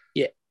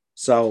 Yeah.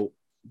 So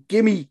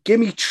give me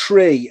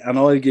 3, and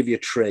I'll give you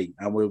 3,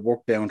 and we'll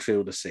work down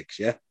through the 6.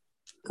 Yeah.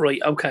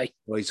 Right. Okay.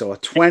 Right. So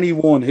at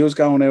 21, who's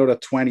going out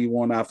at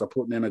 21 after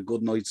putting in a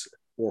good night's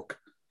work?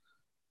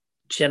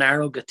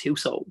 Gennaro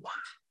Gattuso.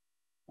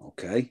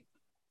 Okay.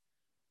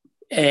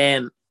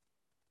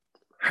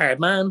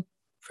 Hard man.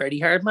 Very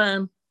hard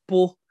man,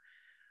 but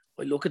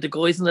I look at the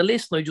guys on the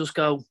list and I just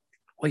go,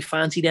 I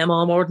fancy them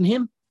all more than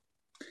him.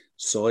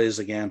 Size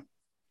again.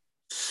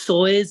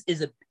 Size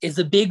is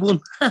a big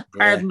one.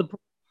 Pardon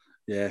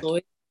the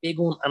size, big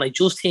one, and I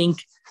just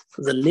think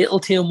there's a little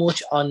too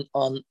much on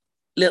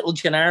little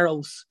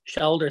Gennaro's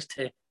shoulders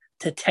to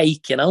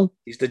take.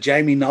 He's the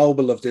Jamie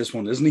Noble of this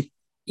one, isn't he?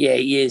 Yeah,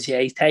 he is.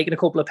 Yeah, he's taking a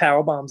couple of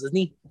power bombs, isn't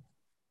he?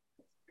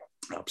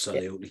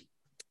 Absolutely.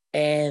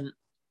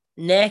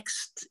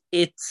 Next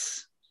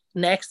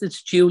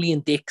it's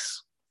Julian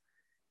Dix.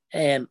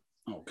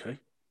 Okay.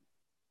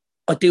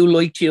 I do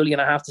like Julian,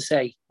 I have to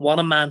say. What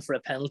a man for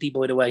a penalty,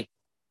 by the way.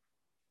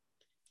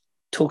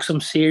 Took some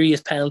serious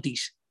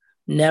penalties.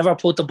 Never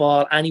put the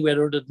ball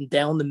anywhere other than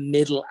down the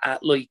middle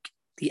at like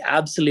the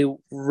absolute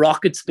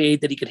rocket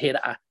speed that he could hit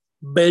at.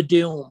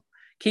 Badoom.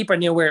 Keeper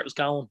knew where it was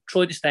going.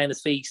 Tried to stay on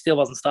his feet. Still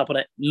wasn't stopping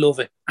it. Love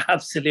it.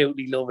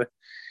 Absolutely love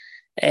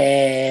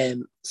it.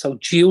 So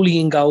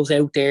Julian goes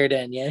out there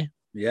then, yeah?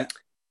 Yeah.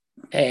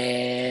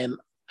 And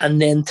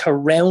then to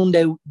round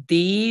out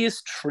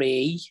these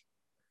three,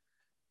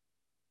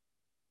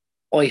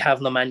 I have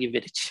Nemanja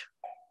Vidic.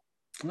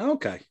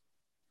 Okay.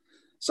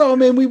 So, I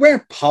mean, we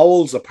weren't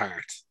poles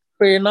apart.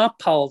 We're not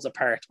poles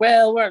apart.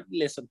 Well,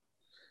 listen.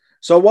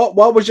 So what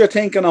was your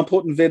thinking on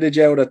putting Vidic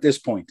out at this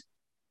point?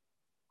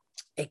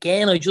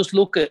 Again, I just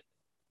look at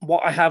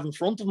what I have in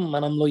front of him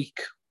and I'm like,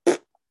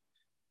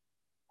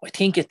 I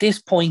think at this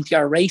point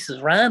your race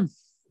is ran.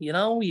 You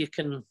know, I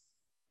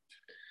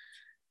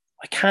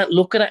can't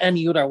look at it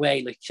any other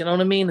way. Like, you know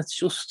what I mean? It's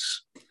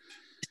just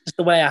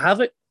the way I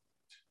have it.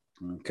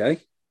 Okay.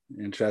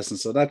 Interesting.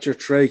 So that's your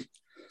three.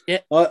 Yeah.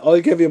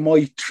 I'll give you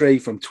my three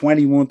from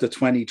 21 to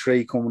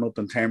 23 coming up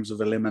in terms of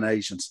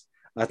eliminations.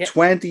 At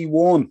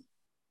 21,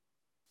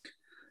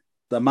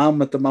 the man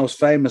with the most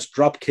famous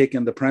drop kick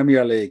in the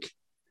Premier League,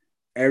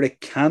 Eric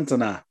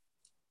Cantona.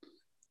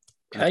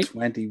 Okay. At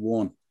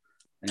 21.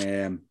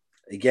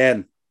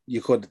 Again,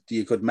 you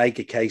could make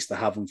a case to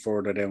have him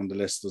further down the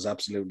list. There's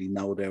absolutely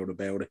no doubt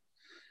about it.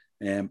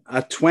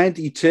 At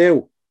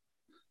 22,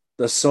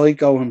 the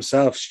psycho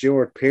himself,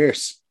 Stuart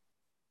Pearce.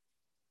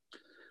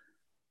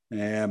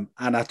 And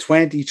at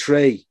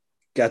 23,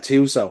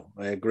 Gattuso.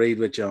 I agreed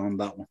with you on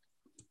that one.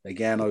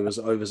 Again, I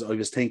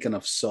was thinking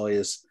of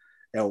size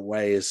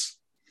outweighs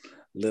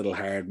little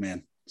hard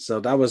man. So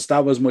that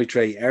was my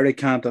three: Eric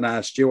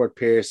Cantona, Stuart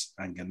Pearce,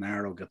 and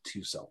Gennaro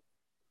Gattuso.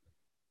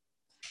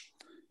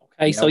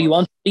 Okay, so you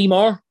want 3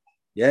 more?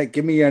 Yeah,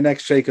 give me your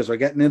next three because we're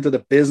getting into the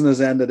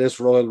business end of this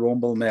Royal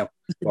Rumble now.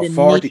 We're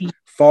 40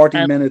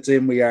 minutes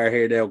in we are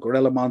here now.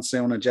 Gorilla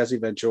Monsoon and Jesse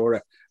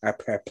Ventura are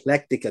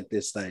perplectic at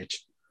this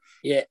stage.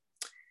 Yeah.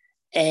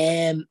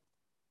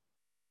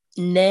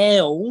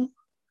 Now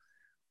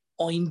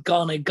I'm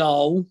gonna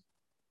go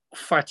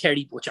for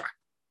Terry Butcher.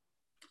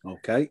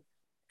 Okay.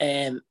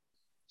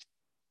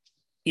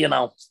 You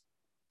know,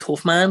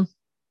 tough man,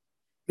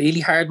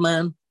 really hard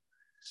man.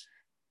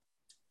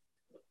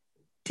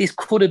 This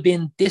could have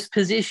been this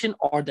position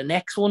or the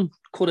next one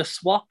could have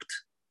swapped,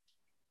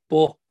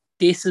 but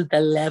this is the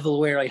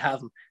level where I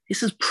have him.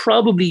 This is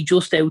probably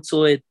just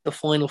outside the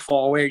final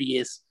four where he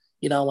is,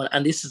 you know,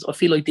 and this is, I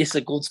feel like this is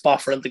a good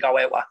spot for him to go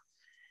out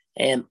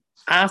at.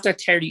 After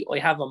Terry, I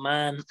have a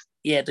man,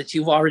 that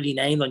you've already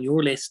named on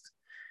your list,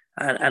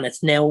 and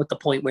it's now at the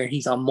point where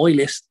he's on my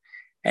list.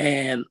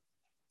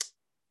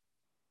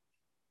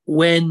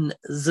 When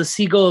the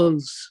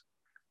seagulls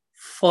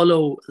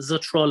follow the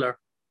trawler,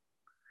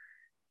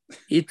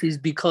 it is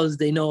because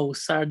they know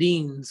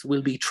sardines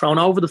will be thrown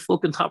over the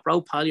fucking top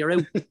rope, pal. You're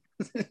out.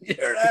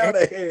 You're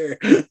out of here.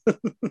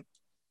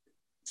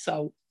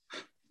 So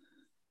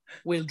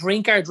we'll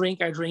drink our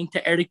drink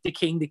to Eric the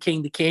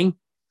King.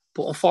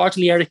 But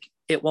unfortunately, Eric,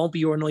 it won't be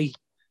your night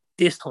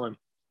this time.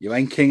 You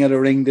ain't king of the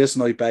ring this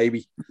night,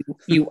 baby.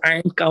 You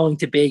aren't going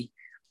to be.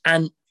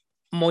 And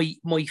my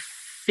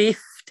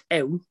fifth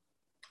out,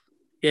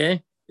 yeah?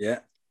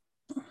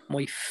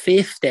 My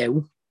fifth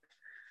out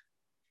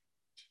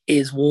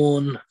is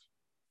one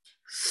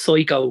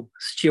psycho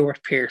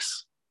Stuart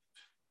Pearce.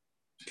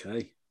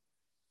 Okay.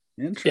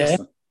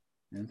 Interesting.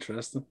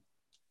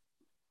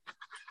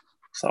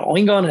 So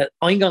I'm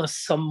gonna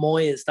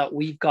surmise that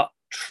we've got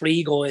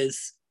 3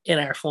 guys in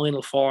our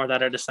final 4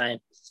 that are the same.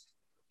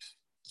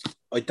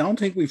 I don't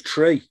think we've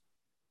 3.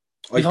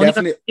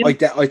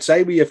 I'd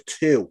say we have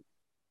 2.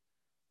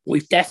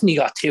 We've definitely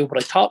got 2, but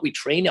I thought we'd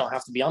 3 now, I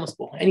have to be honest.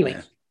 But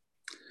anyway.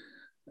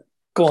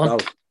 Go on.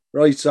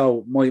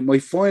 So my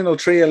final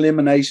 3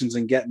 eliminations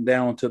and getting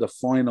down to the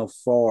final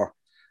 4.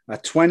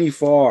 At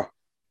 24,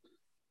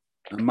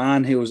 a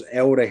man who was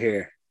out of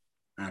here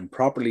and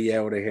properly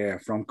out of here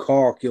from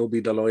Cork, you'll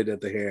be delighted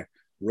to hear.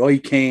 Roy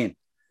Keane,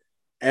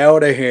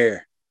 out of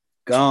here,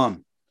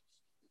 gone.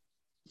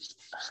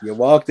 You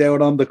walked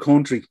out on the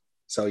country,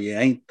 so you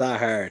ain't that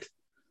hard.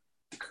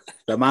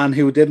 The man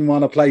who didn't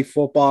want to play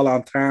football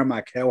on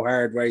tarmac, how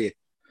hard were you?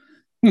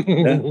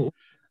 Yeah.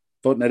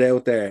 Putting it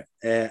out there.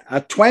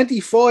 At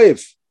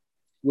 25,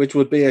 which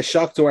would be a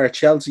shock to our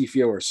Chelsea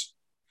viewers,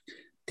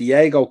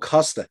 Diego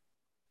Costa,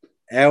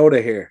 out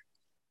of here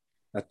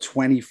at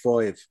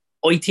 25.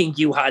 I think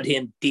you had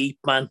him deep,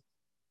 man.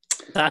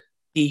 That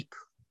deep.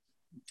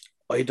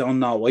 I don't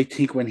know. I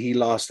think when he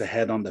lost the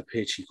head on the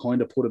pitch, he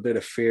kind of put a bit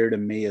of fear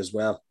in me as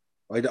well.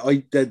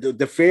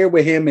 The fear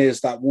with him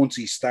is that once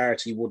he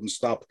starts, he wouldn't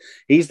stop.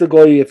 He's the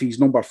guy, if he's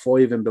number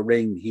 5 in the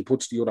ring, he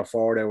puts the other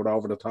 4 out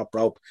over the top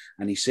rope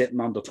and he's sitting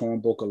on the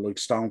turnbuckle like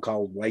Stone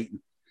Cold waiting.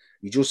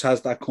 He just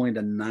has that kind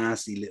of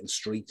nasty little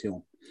streak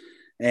to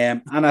him.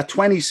 And at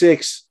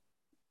 26,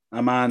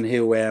 a man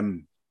who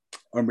I'm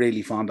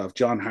really fond of,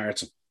 John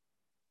Hartson,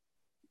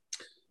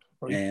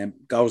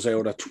 goes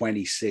out at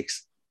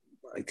 26.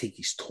 I think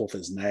he's tough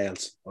as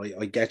nails.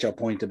 I get your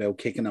point about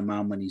kicking a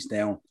man when he's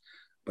down,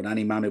 but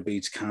any man who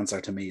beats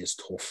cancer to me is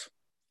tough.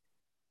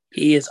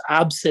 He is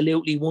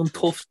absolutely one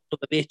tough son of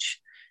a bitch.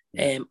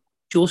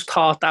 Just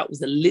thought that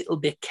was a little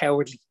bit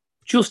cowardly.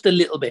 Just a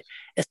little bit.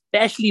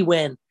 Especially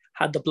when,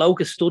 had the bloke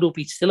has stood up,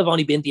 he'd still have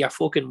only been to your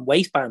fucking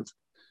waistband.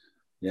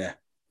 Yeah.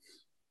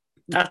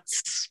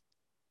 That's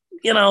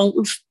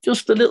it's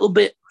just a little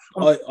bit.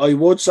 I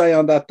would say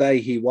on that day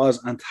he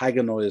was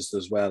antagonised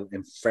as well,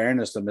 in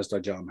fairness to Mr.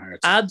 John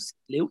Hart.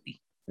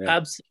 Absolutely. Yeah.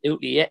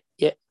 Absolutely.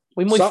 Yeah.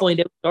 We might find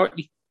out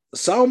shortly.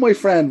 So, my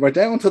friend, we're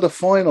down to the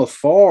final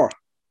four.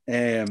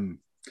 And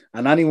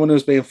anyone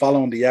who's been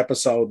following the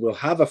episode will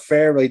have a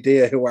fair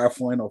idea who our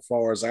final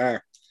fours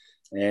are.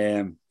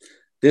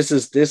 This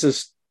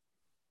is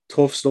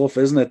tough stuff,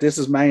 isn't it? This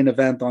is main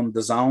event on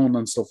the zone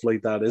and stuff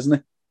like that, isn't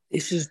it?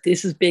 This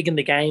is big in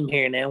the game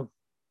here now.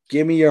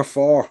 Give me your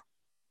four.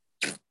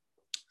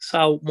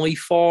 So my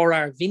four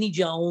are Vinnie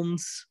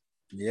Jones,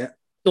 yeah,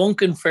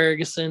 Duncan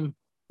Ferguson,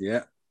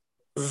 yeah,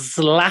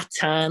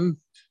 Zlatan,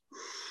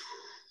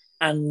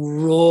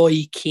 and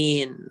Roy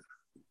Keane.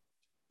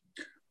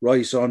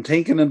 Right, so I'm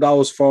thinking in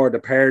those four, the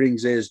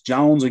pairings is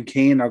Jones and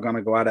Keane are going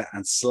to go at it,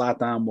 and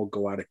Zlatan will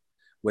go at it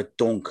with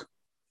Dunk,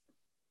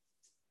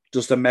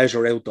 just to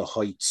measure out the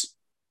heights.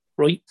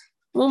 Right.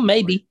 Well,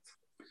 maybe.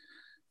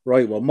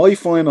 Right. Well, my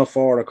final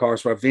four, of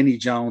course, were Vinnie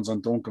Jones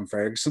and Duncan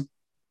Ferguson.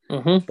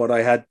 Mm-hmm. But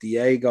I had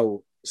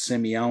Diego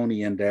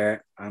Simeone in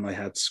there, and I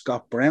had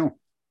Scott Brown.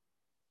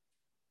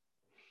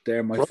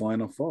 They're my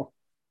final four.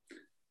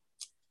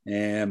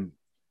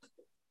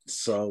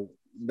 So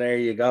there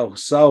you go.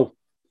 So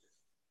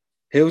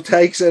who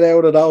takes it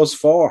out of those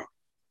four?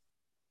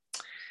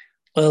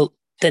 Well,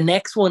 the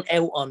next one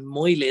out on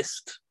my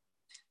list,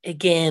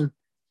 again,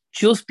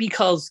 just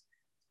because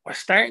we're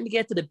starting to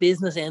get to the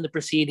business end of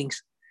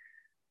proceedings,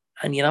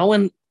 and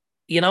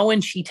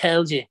when she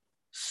tells you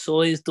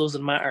size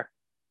doesn't matter,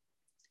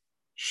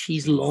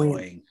 she's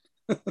lying.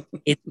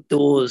 It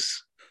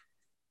does.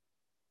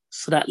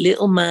 So that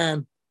little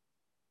man,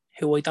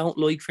 who I don't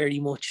like very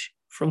much,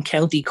 from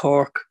County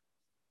Cork,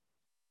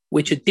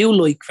 which I do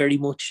like very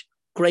much,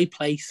 great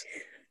place,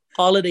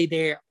 holiday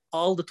there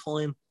all the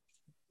time.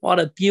 What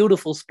a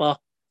beautiful spot,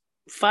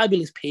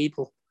 fabulous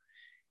people.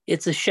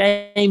 It's a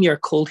shame your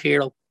cult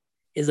hero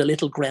is a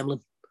little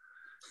gremlin.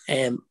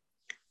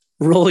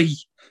 Roy,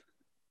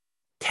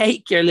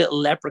 take your little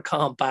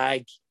leprechaun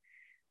bag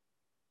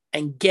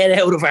and get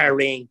out of our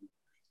ring.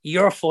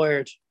 You're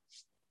fired.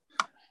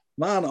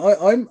 Man,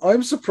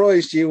 I'm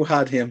surprised you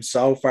had him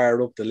so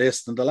far up the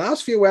list. In the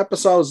last few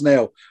episodes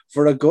now,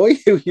 for a guy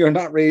who you're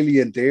not really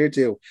endeared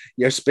to,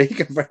 you're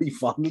speaking very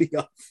fondly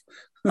of.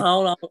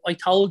 Oh no, I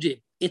told you,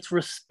 it's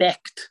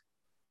respect.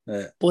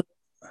 But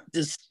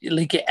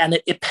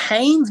it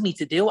pains me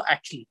to do it,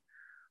 actually.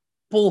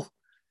 But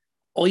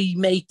I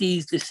make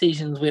these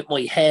decisions with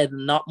my head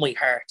and not my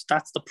heart.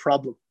 That's the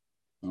problem.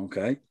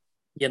 Okay.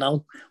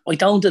 I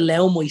don't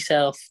allow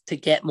myself to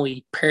get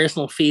my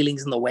personal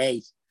feelings in the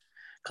way.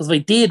 Because if I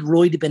did,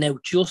 Roy'd have been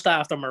out just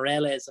after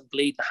Morales and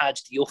Bleeding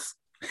Hadj Diouf.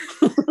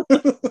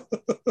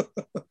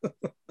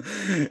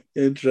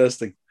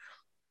 Interesting.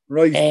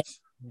 Right.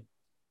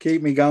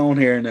 Keep me going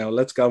here now.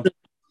 Let's go.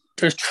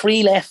 There's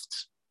 3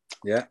 left.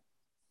 Yeah.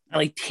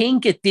 And I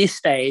think at this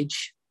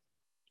stage,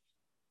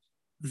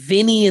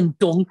 Vinny and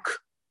Dunk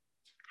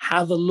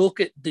have a look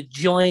at the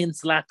giant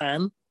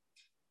Zlatan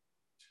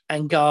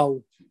and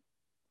go,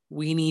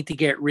 we need to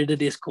get rid of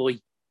this guy.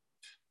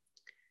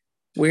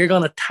 We're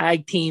going to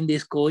tag team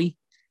this guy,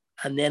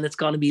 and then it's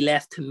going to be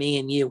left to me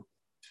and you.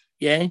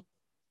 Yeah?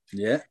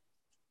 Yeah.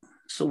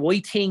 So I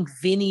think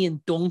Vinny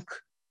and Dunk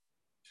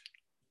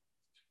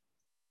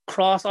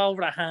cross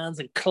over their hands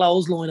and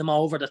clothesline him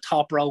over the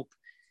top rope,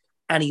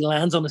 and he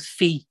lands on his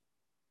feet,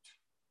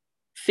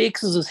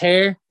 fixes his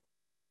hair,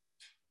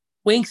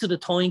 winks at the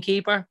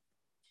timekeeper,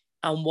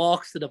 and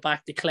walks to the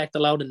back to collect a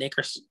load of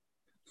knickers.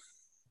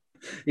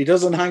 He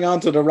doesn't hang on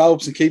to the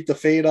ropes and keep the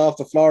feet off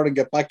the floor and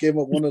get back in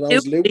with one of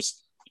those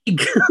loops.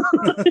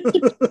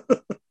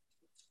 The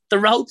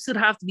ropes would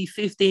have to be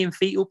 15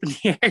 feet up in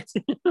the air.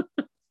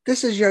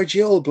 This is your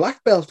dual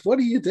black belt. What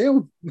are you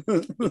doing?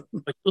 I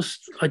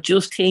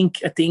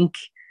think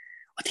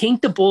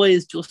the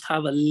boys just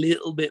have a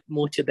little bit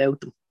much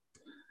about them.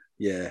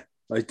 Yeah,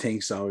 I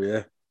think so.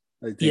 Yeah,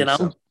 I think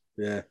so.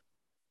 Yeah.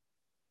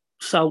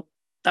 So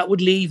that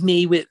would leave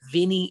me with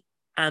Vinny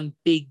and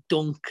Big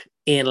Dunk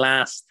in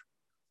last.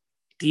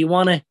 Do you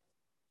want to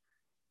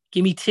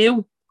give me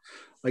 2?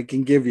 I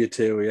can give you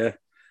 2, yeah.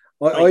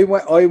 I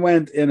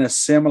went in a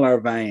similar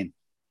vein.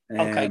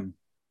 Okay.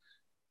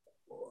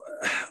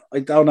 I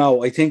don't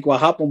know. I think what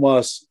happened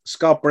was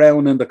Scott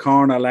Brown in the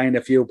corner laying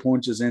a few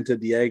punches into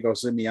Diego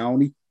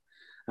Simeone,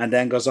 and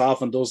then goes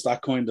off and does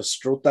that kind of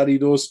strut that he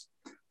does.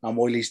 And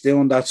while he's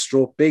doing that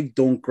strut, Big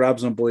Dunk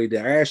grabs him by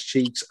the arse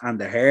cheeks and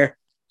the hair,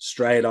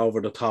 straight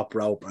over the top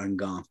rope and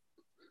gone.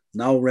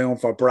 No room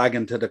for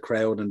bragging to the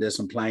crowd and this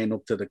and playing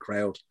up to the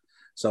crowd.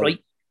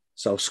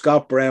 So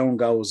Scott Brown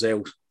goes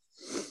out.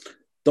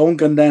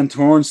 Duncan then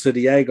turns to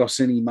Diego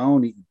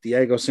Simeone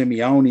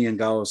and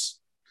goes,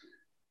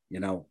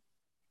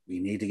 we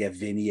need to get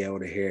Vinny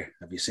out of here.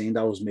 Have you seen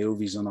those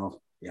movies and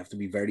all? You have to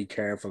be very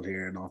careful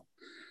here and all.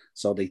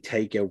 So they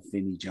take out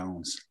Vinnie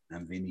Jones,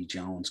 and Vinnie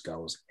Jones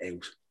goes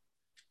out.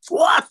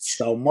 What?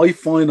 So my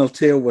final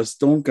 2 was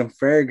Duncan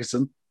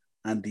Ferguson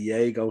and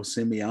Diego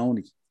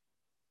Simeone.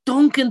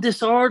 Duncan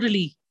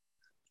Disorderly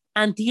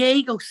and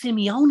Diego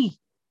Simeone.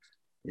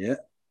 Yeah.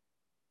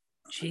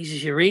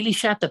 Jesus, you really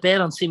shot the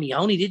bed on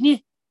Simeone, didn't you?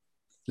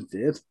 It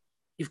did.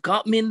 You've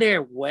got him in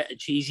there.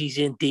 Jeez, he's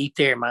in deep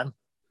there, man.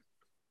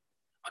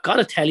 I got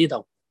to tell you,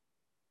 though,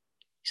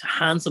 he's a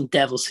handsome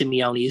devil,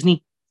 Simeone, isn't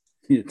he?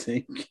 You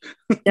think?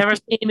 Never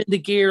seen him in the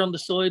gear on the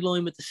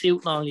sideline with the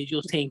suit on. You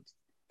just think,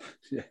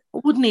 Yeah. I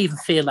wouldn't even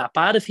feel that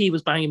bad if he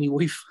was banging me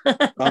wife.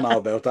 I don't know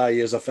about that. He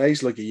has a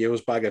face like a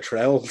used bag of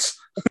trowels.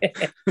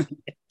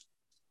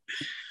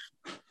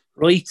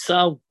 Right,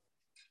 so,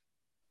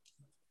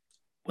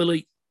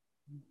 Willie,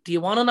 do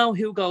you want to know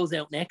who goes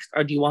out next,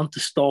 or do you want the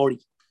story?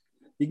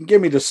 You can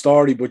give me the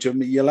story, but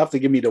you'll have to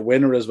give me the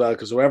winner as well,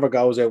 because whoever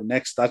goes out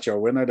next, that's your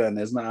winner then,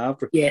 isn't it,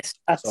 after? Yes,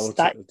 it's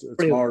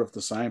more of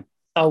the same.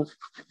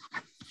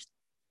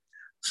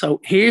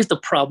 So here's the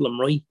problem,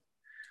 right?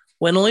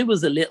 When I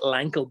was a little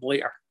ankle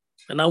biter,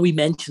 I know we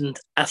mentioned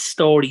a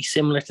story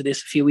similar to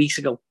this a few weeks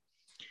ago,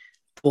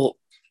 but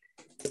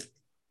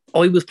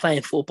I was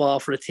playing football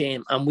for a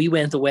team, and we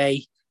went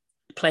away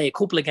to play a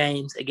couple of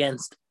games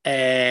against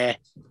a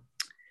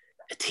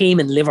team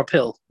in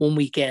Liverpool one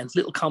weekend,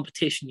 little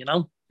competition, you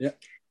know? Yeah.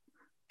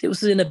 It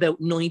was in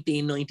about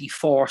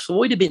 1994,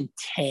 so I'd have been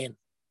 10.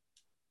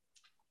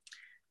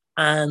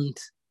 And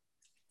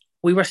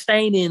we were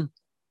staying in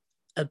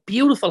a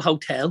beautiful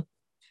hotel.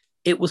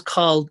 It was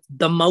called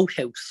the Moat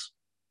House.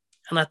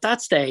 And at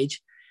that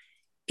stage,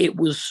 it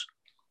was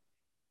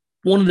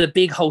one of the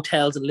big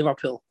hotels in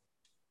Liverpool.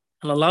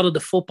 And a lot of the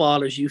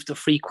footballers used to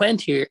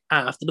frequent here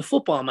after the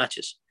football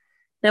matches.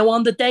 Now,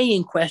 on the day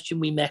in question,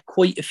 we met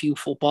quite a few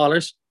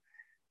footballers.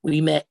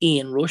 We met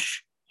Ian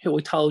Rush, who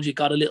I told you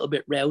got a little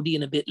bit rowdy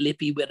and a bit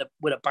lippy with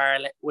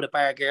a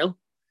bar girl.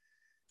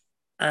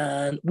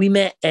 And we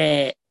met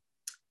a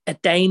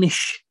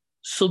Danish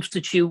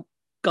substitute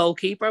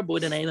goalkeeper by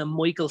the name of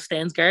Michael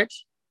Stensgaard.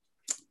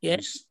 Yeah.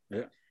 Nice.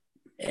 Yeah.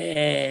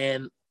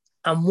 And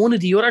one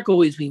of the other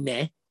guys we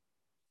met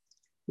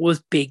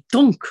was Big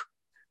Dunk,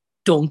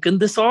 Duncan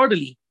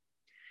Disorderly.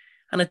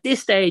 And at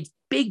this stage,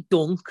 Big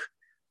Dunk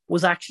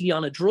was actually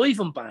on a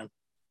driving ban.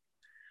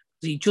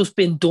 He'd just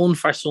been done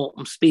for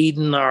something,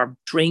 speeding or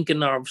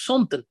drinking or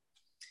something.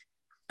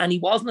 And he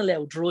wasn't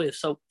allowed to drive.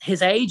 So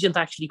his agent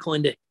actually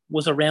kind of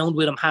was around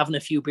with him having a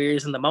few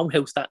beers in the Moat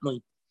House that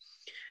night.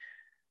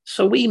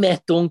 So we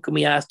met Dunk and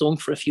we asked Dunk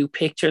for a few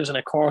pictures, and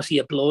of course he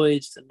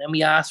obliged. And then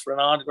we asked for an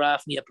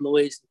autograph and he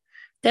obliged.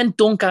 Then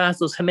Dunk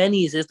asked us, how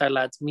many is there,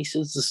 lads? And he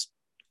says,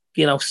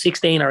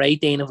 16 or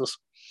 18 of us.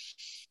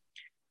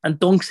 And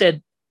Dunk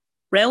said,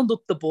 round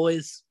up the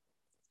boys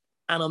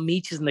and I'll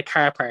meet you in the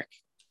car park.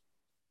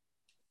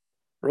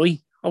 Right,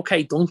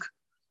 okay, Dunk.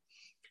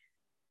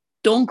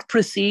 Dunk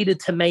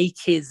proceeded to make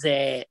his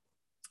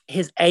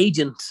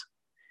agent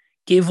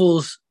give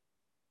us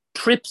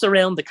trips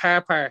around the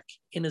car park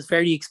in his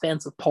very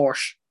expensive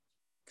Porsche.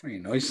 Very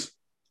nice.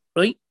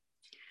 Right?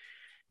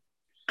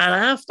 And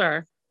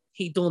after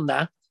he'd done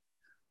that,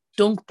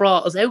 Dunk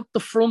brought us out the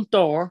front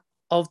door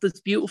of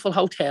this beautiful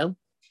hotel,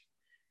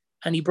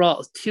 and he brought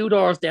us 2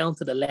 doors down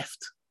to the left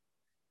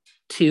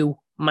to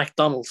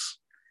McDonald's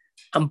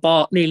and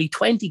bought nearly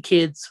 20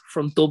 kids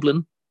from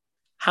Dublin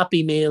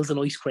Happy Meals and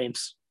ice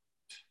creams.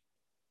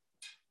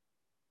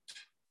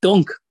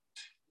 Dunk,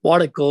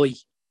 what a guy.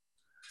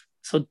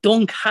 So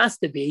Dunk has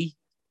to be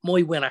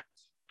my winner.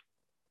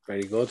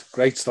 Very good.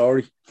 Great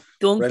story.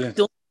 Dunk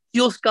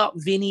just got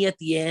Vinny at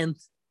the end,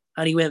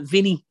 and he went,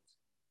 Vinny,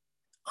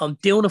 I'm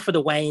doing it for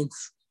the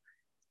Waynes.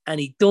 And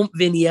he dumped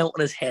Vinny out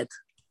on his head.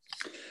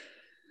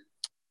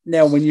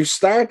 Now, when you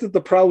started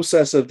the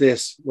process of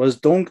this, was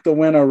Dunk the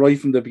winner right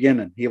from the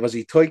beginning? Was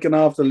he taken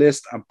off the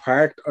list and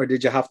parked, or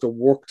did you have to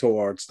work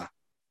towards that?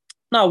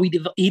 No,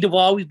 he'd have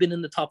always been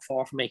in the top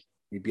 4 for me.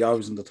 He'd be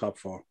always in the top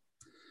 4.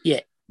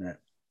 Yeah.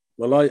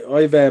 Well,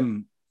 I've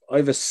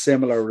a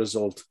similar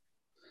result.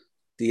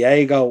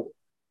 Diego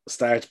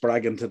starts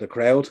bragging to the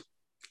crowd,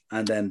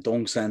 and then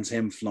Dunk sends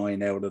him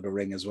flying out of the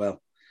ring as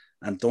well.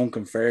 And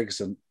Duncan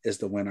Ferguson is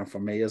the winner for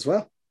me as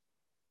well.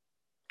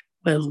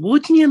 Well,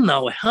 wouldn't you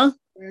know it, huh?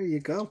 There you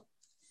go.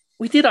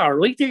 We did all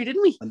right there,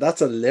 didn't we? And that's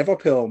a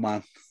Liverpool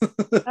man.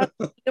 That's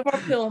a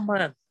Liverpool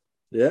man.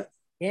 Yeah.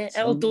 Yeah,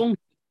 El Dunk.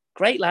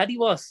 Great lad he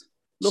was.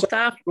 Looked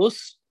after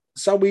us.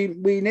 So we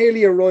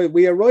nearly arrived.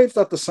 We arrived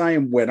at the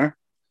same winner.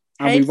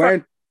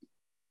 And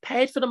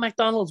paid for the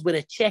McDonald's with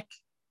a check.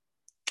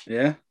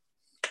 Yeah.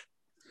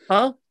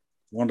 Huh?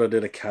 Wonder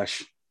did it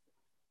cash.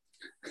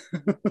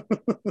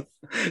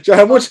 So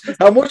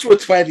how much would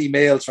 20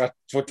 meals for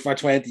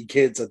 20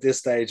 kids at this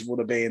stage would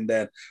have been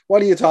then?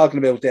 What are you talking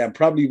about then?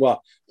 Probably what,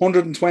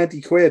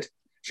 120 quid?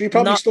 She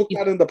probably stuck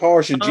that in the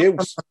Porsche and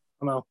juice.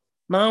 No,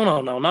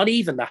 not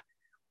even that.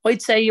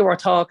 I'd say you were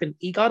talking,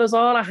 he got us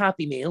all a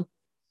Happy Meal,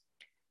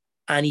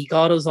 and he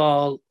got us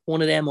all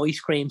one of them ice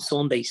cream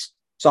sundaes.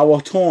 So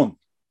a ton?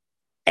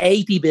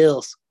 80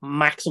 bills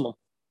maximum.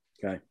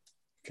 Okay.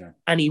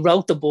 And he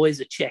wrote the boys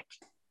a check.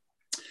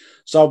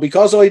 So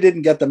because I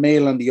didn't get the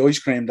meal and the ice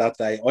cream that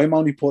day, I'm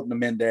only putting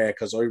him in there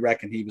because I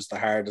reckon he was the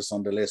hardest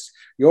on the list.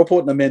 You're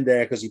putting him in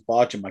there because he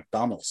bought you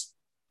McDonald's.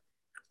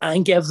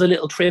 And gave us a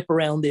little trip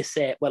around this,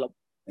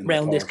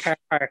 this car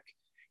park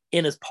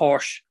in his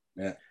Porsche.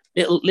 Yeah.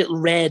 Little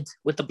red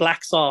with the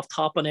black soft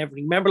top and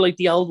everything. Remember, like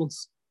the old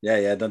ones?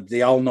 Yeah.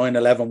 The old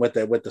 911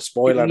 with the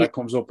spoiler that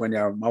comes up when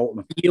you're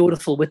mounting.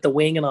 Beautiful with the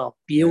wing and all.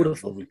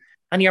 Beautiful. Yeah,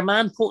 and your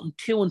man putting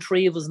 2 and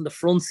 3 of us in the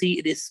front seat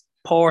of this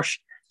Porsche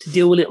to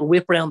do a little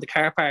whip around the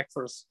car park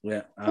for us.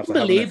 Yeah,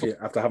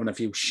 after having a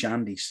few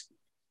shandies.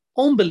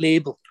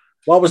 Unbelievable.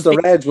 What was the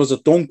reg? Was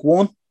it Dunk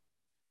 1?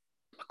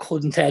 I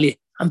couldn't tell you.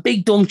 And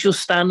Big Dunk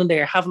just standing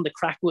there having the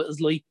crack with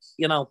his life,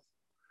 you know.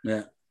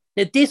 Yeah.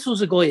 Now, this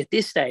was a guy at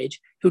this stage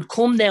who'd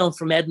come down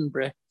from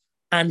Edinburgh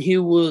and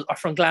who was, or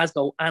from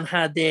Glasgow, and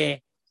had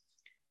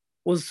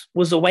was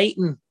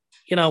awaiting,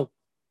 you know,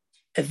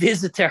 a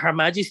visit to Her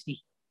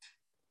Majesty.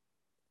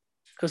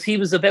 Because he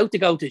was about to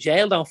go to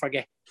jail, don't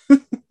forget.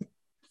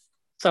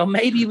 So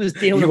maybe he was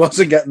doing He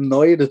wasn't getting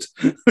knighted.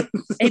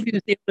 Maybe he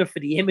was doing it for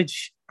the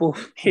image, but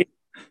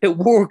it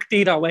worked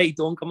either way,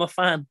 Dunk. I'm a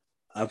fan.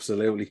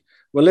 Absolutely.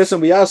 Well,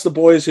 listen, we asked the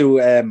boys who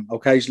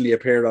occasionally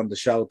appear on the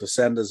show to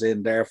send us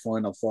in their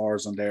final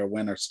fours and their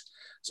winners.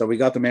 So we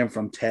got them in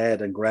from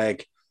Ted and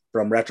Greg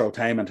from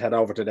Retrotainment. Head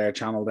over to their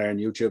channel there on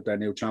YouTube, their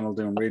new channel,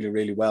 doing really,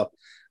 really well,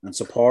 and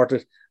support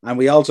it. And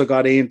we also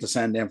got Ian to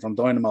send in from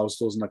Dynamo's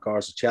Dozen, of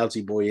course, a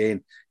Chelsea boy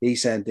Ian. He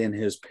sent in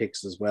his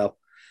picks as well.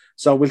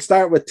 So we'll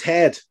start with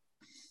Ted.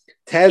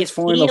 Ted's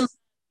final. Ian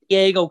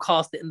Diego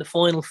Costa in the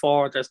final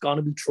four, there's going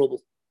to be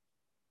trouble.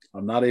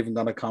 I'm not even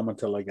going to comment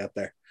till I get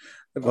there.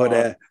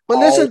 But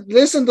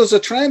listen, there's a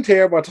trend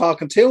here. We're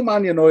talking 2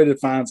 Man United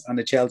fans and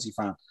a Chelsea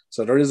fan.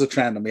 So there is a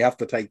trend, and we have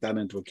to take that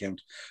into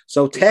account.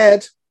 So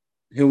Ted,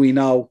 who we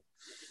know,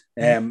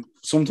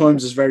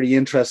 sometimes is very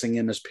interesting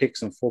in his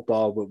picks in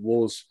football, but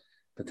was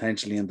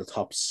potentially in the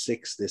top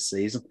 6 this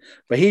season.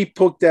 But he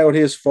picked out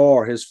his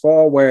 4. His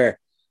 4 were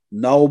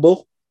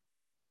Noble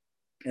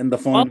in the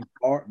final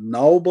 4.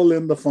 Noble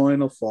in the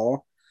final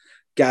 4.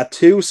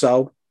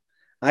 Gattuso,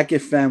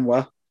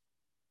 Akifenwa,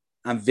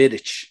 and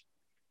Vidic.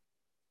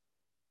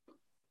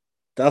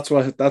 That's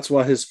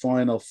what his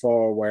final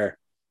 4 were.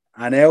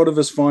 And out of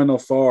his final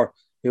 4,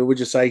 who would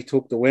you say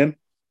took the win?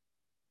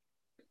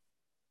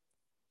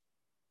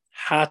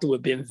 Had to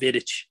have been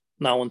Vidic,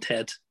 now and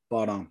Ted.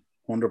 Spot on,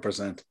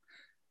 100%.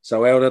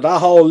 So out of that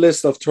whole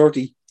list of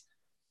 30,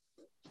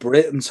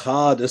 Britain's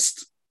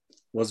hardest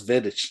was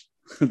Vidic.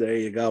 There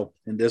you go,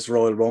 in this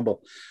Royal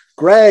Rumble.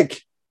 Greg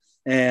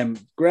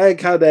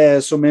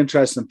had some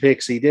interesting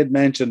picks. He did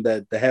mention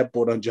the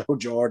headbutt on Joe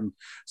Jordan.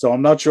 So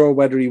I'm not sure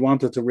whether he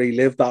wanted to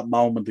relive that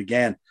moment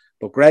again.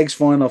 But Greg's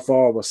final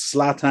 4 was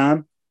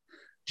Zlatan,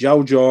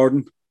 Joe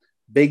Jordan,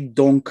 Big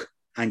Dunk,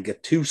 and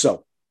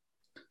Gattuso.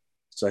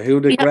 So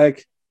who did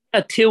Greg?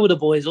 Had 2 of the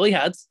boys I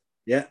had.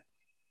 Yeah.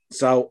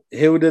 So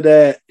who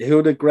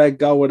did Greg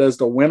go with as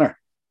the winner?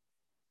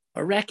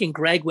 I reckon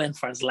Greg went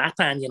for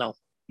Zlatan, you know.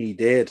 He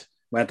did.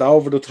 Went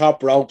over the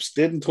top ropes,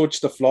 didn't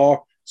touch the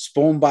floor,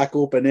 spun back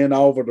up and in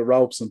over the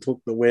ropes and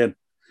took the win.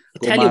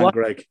 Good man,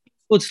 Greg.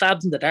 Good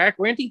stabs in the dark,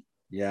 weren't he?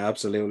 Yeah,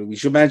 absolutely. We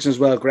should mention as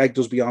well, Greg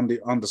does be on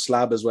the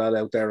slab as well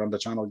out there on the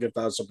channel. Give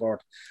that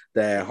support.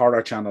 The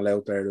horror channel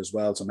out there as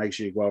well. So make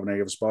sure you go over and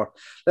give a support.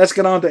 Let's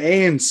get on to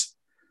Ian's.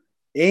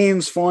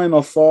 Ian's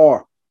final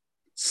 4.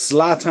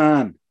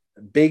 Zlatan,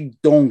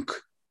 Big Dunk,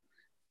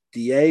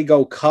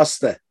 Diego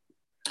Costa,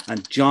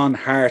 and John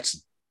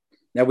Hartson.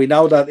 Now, we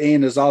know that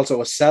Ian is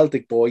also a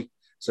Celtic boy,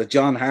 so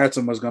John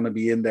Hartson was going to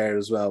be in there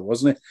as well,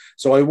 wasn't it?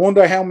 So I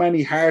wonder how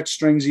many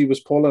heartstrings he was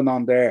pulling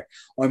on there.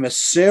 I'm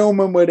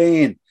assuming with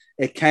Ian,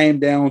 it came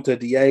down to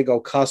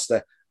Diego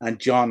Costa and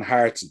John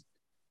Hartson.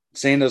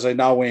 Seeing as I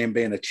know Ian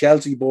being a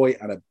Chelsea boy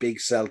and a big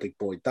Celtic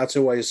boy. That's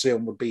who I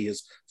assume would be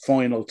his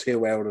final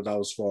 2 out of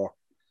those 4.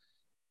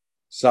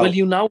 So, well,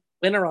 you know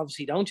the winner,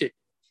 obviously, don't you?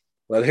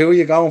 Well, who are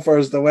you going for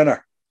as the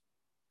winner?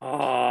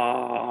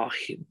 Oh,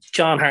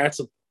 John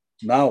Hartson.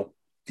 No,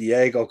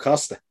 Diego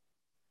Costa.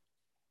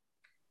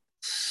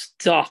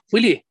 Stop,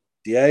 will you?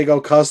 Diego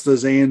Costa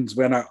is Ian's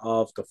winner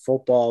of the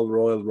Football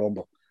Royal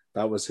Rumble.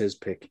 That was his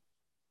pick.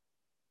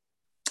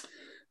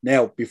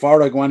 Now,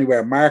 before I go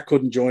anywhere, Mark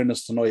couldn't join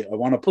us tonight. I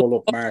want to pull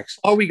up Mark's.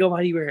 Before we go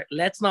anywhere,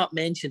 let's not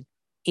mention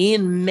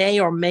Ian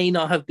may or may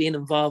not have been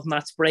involved in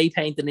that spray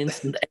painting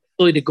incident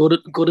outside the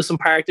Goodison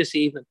Park this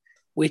evening,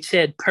 which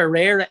said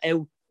Pereira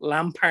out,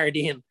 Lampard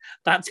in.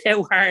 That's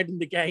how hard in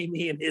the game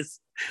Ian is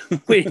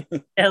with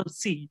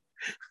LC.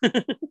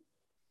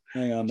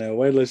 Hang on now.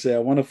 Wait till I say. I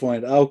want to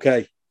find.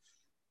 Okay.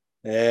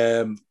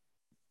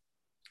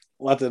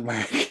 What did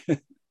Mark?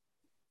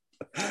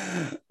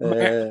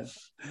 The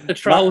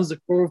throw was a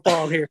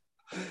curveball here.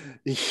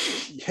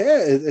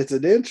 Yeah, it's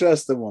an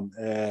interesting one.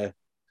 Yeah,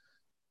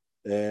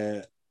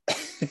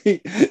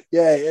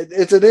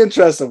 it's an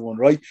interesting one,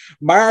 right?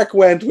 Mark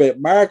went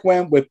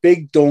with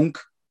Big Dunk,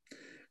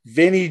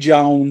 Vinnie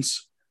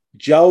Jones,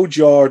 Joe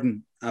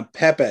Jordan, and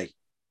Pepe.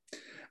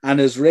 And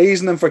his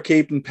reasoning for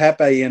keeping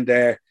Pepe in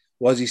there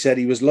was he said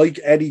he was like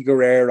Eddie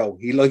Guerrero.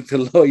 He liked to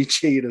lie,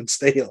 cheat, and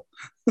steal.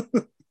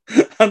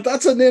 And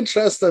that's an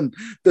interesting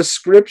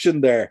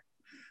description there.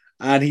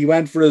 And he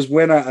went for his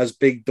winner as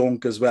Big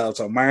Dunk as well.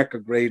 So Mark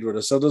agreed with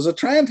us. So there's a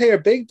trend here.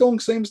 Big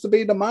Dunk seems to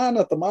be the man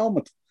at the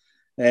moment.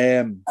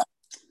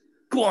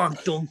 Go on,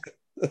 Dunk.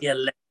 Yeah.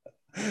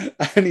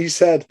 And he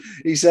said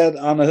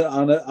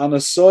on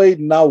a side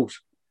note,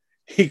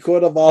 he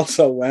could have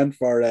also went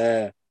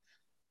for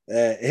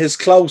his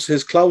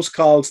close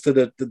calls to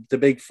the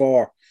big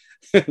four,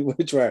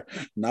 which were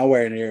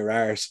nowhere near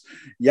ours.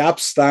 Yap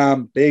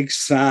Stam, Big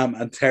Sam,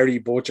 and Terry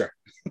Butcher.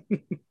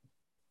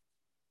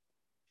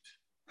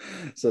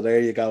 So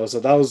there you go. So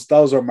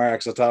those were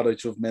Mark's. I thought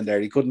I'd shove him in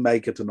there. He couldn't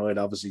make it tonight,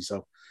 obviously.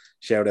 So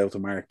shout out to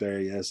Mark there.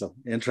 Yeah, so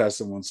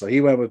interesting one. So he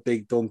went with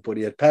Big Dunk, but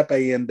he had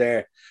Pepe in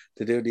there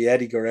to do the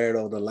Eddie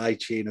Guerrero, the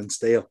light sheen and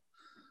steel.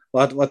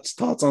 What's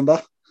thoughts on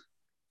that?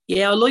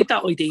 Yeah, I like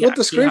that idea. Good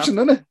description,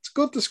 isn't it? It's a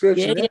good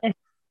description.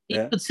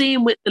 Yeah. You could see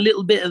him with a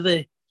little bit of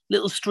a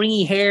little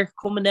stringy hair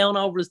coming down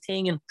over his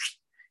thing and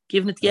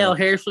giving it the old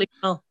hair flick.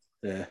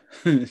 Yeah.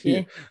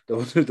 There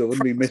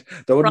wouldn't be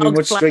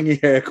much stringy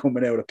hair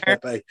coming out of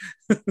Pepe.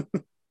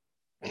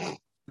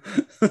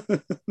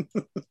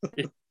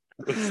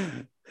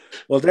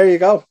 Well, there you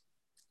go.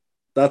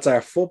 That's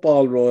our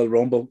football Royal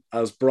Rumble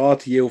as brought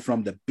to you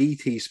from the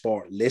BT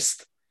Sport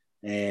list.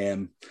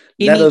 Give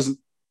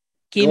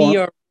me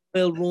your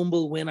Royal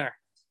Rumble winner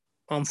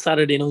on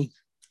Saturday night.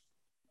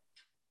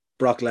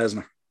 Brock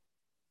Lesnar.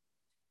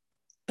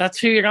 That's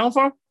who you're going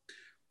for?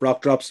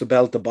 Brock drops the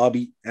belt to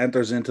Bobby,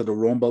 enters into the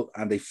Rumble,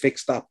 and they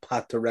fix that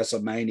path to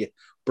WrestleMania.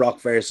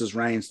 Brock versus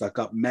Reigns that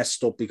got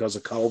messed up because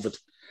of COVID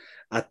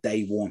at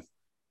day one.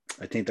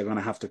 I think they're going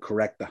to have to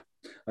correct that.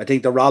 I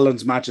think the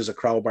Rollins match is a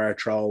crowbar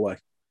throwaway.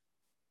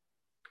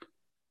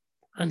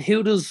 And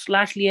who does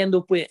Lashley end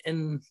up with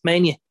in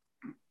Mania?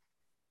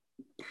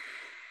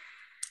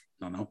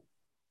 Don't know.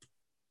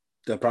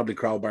 They'll probably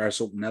crowbar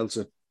something else.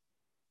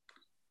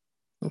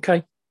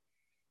 Okay.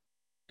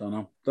 Don't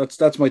know.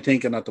 That's my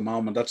thinking at the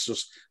moment. That's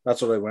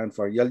what I went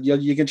for.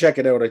 You can check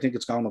it out. I think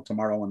it's going up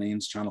tomorrow on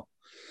Ian's channel,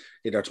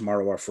 either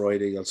tomorrow or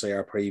Friday. You'll see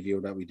our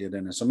preview that we did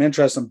in it. Some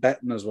interesting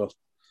betting as well.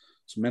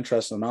 Some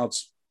interesting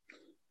odds.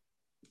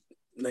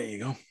 There you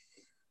go.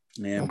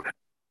 Yeah. Okay.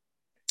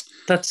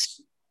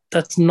 That's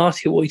not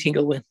who I think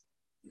will win.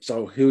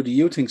 So who do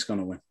you think's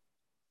going to win?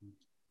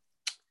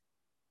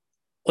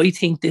 I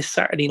think this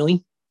Saturday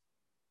night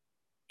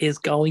is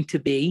going to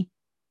be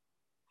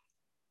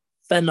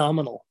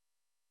phenomenal.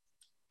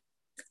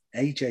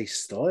 AJ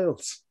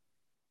Styles.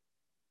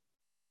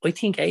 I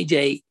think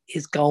AJ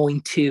is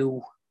going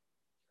to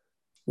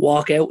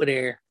walk out of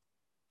there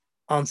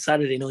on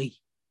Saturday night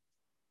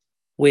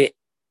with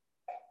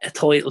a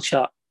title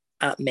shot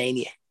at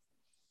Mania.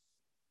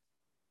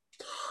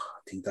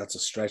 I think that's a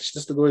stretch.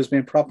 Just the guy who's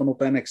been propping up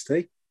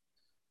NXT.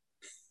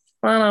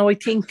 I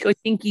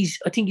think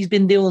he's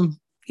been doing,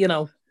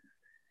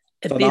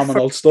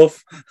 phenomenal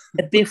stuff.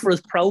 A bit for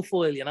his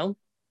profile, I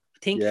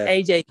think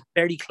AJ is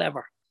very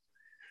clever.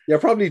 You're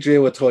probably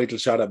due a title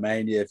shot at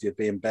Mania if you've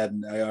been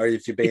betting, or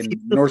if you've been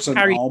nursing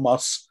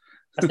Omos.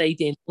 That's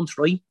 18 months,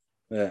 right?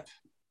 Yeah.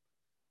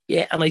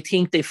 Yeah, and I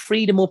think they've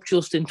freed him up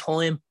just in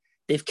time.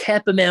 They've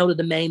kept him out of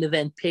the main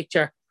event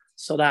picture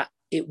so that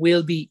it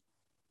will be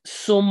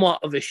somewhat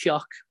of a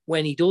shock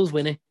when he does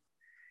win it.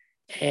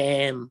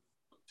 He's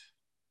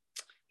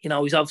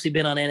obviously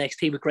been on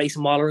NXT with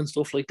Grayson Waller and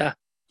stuff like that.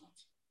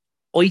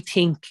 I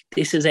think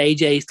this is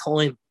AJ's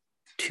time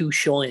to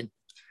shine.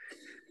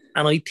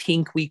 And I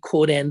think we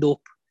could end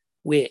up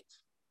with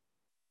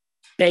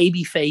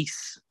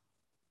babyface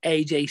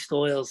AJ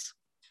Styles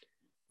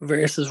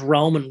versus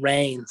Roman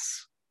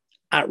Reigns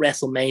at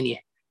WrestleMania.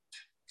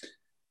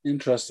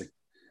 Interesting.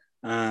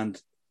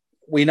 And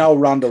we know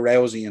Ronda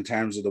Rousey in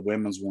terms of the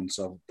women's one,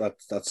 so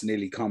that's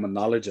nearly common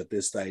knowledge at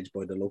this stage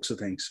by the looks of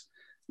things.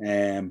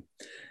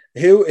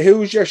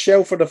 Who's your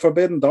show for the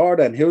Forbidden Door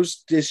then?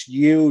 Who's this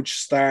huge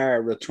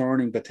star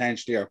returning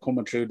potentially or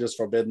coming through this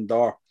Forbidden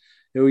Door?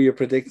 Who are you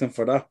predicting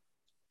for that?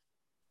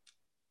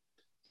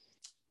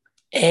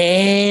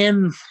 I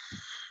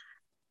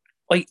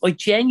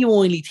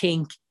genuinely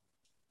think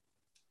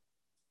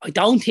I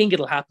don't think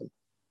it'll happen.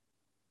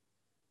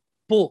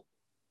 But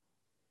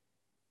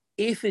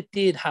if it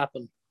did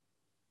happen,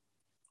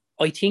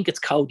 I think it's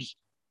Cody.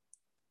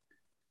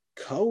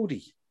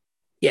 Cody?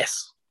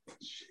 Yes.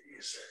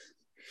 Jeez.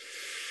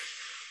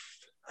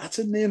 That's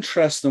an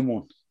interesting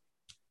one.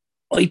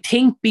 I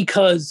think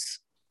because,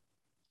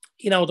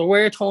 there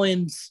were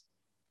times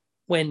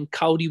when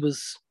Cody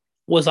was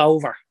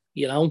over,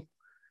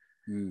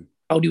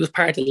 Cody was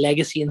part of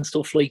Legacy and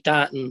stuff like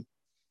that, and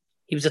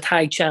he was a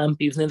tag champ,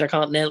 he was an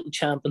Intercontinental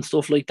champ and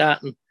stuff like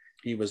that, and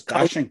he was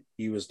dashing.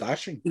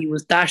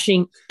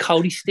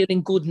 Cody's still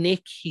in good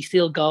nick. He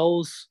still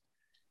goes.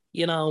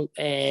 I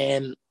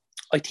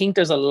think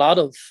there's a lot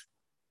of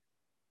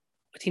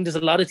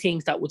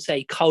things that would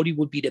say Cody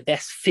would be the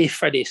best fit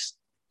for this.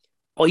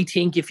 I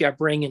think if you're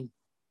bringing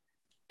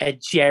a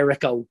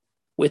Jericho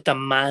with the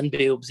man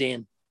boobs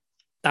in,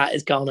 that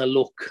is going to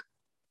look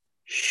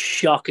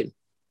shocking.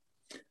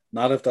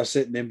 Not if they're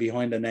sitting in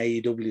behind an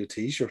AEW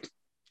t-shirt.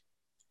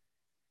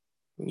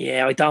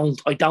 Yeah, I don't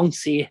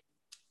see it.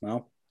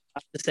 No. I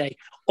have to say,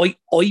 I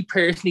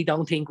personally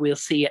don't think we'll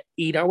see it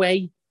either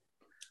way.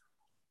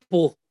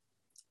 But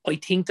I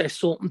think there's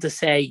something to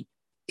say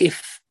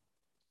if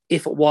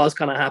if it was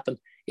going to happen,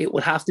 it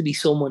would have to be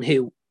someone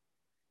who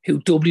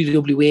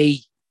WWE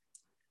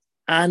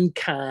and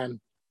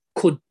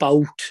could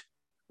both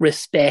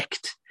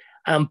respect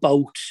and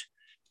both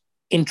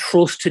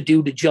entrust to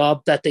do the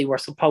job that they were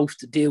supposed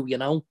to do,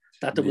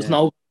 that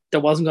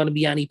there wasn't going to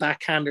be any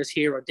backhanders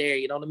here or there,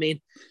 you know what I mean?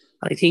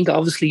 And I think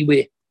obviously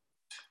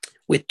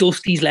with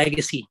Dusty's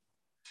legacy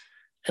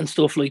and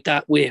stuff like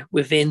that,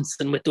 with Vince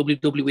and with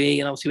WWE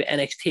and obviously with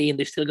NXT, and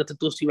they've still got the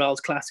Dusty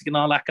Rhodes Classic and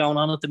all that going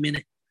on at the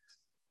minute,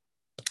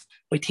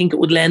 I think it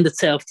would lend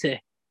itself to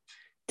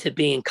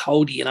being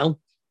Cody,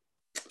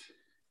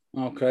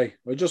 Okay.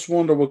 I just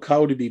wonder, would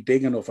Cody be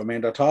big enough? I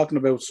mean, they're talking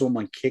about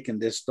someone kicking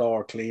this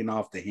door clean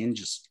off the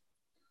hinges.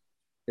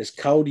 Is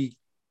Cody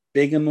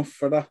big enough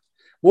for that?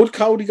 Would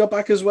Cody go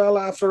back as well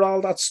after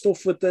all that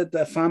stuff with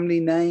the family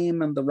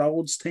name and the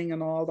Rhodes thing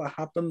and all that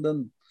happened?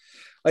 And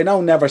I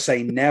know never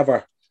say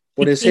never,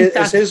 but is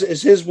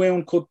his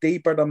wound cut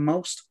deeper than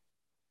most?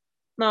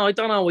 No, I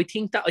don't know. I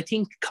think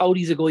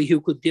Cody's a guy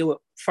who could do it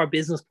for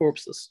business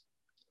purposes.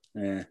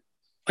 Yeah.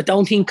 I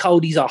don't think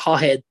Cody's a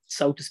hothead,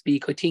 so to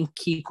speak. I think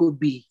he could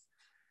be,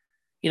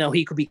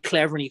 he could be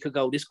clever and he could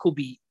go, this could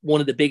be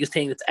one of the biggest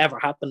things that's ever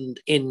happened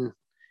in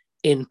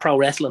pro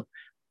wrestling.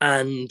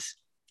 And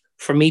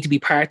for me to be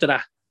part of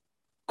that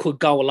could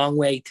go a long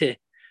way to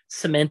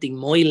cementing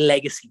my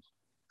legacy,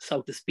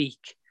 so to speak.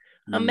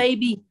 And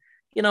maybe,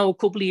 a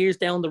couple of years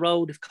down the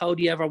road, if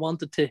Cody ever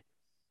wanted to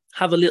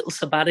have a little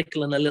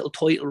sabbatical and a little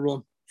title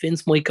run,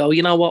 Vince might go,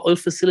 you know what, I'll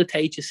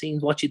facilitate you seeing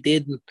what you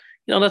did. And,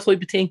 that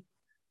type of thing.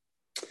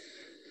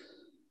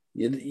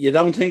 You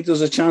don't think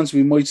there's a chance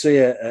we might see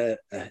a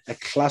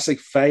classic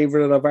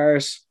favourite of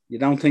ours? You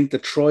don't think the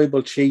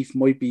tribal chief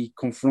might be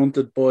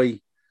confronted by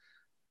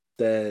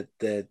the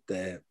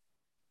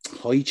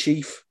high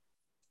chief,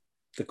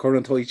 the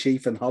current high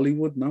chief in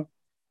Hollywood? No?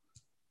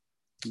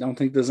 You don't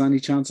think there's any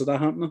chance of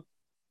that happening?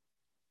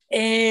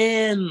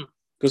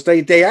 Because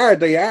they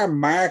are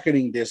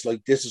marketing this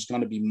like this is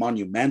going to be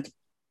monumental.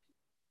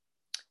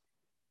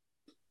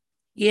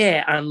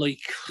 Yeah, and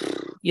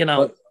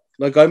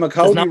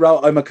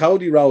I'm a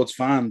Cody Rhodes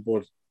fan,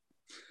 but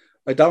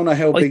I don't know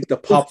how big the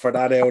pop for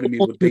that out of me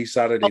would be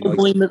Saturday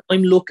night.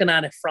 I'm looking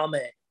at it from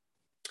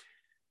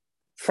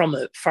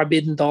a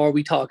forbidden door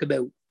we talk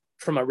about,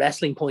 from a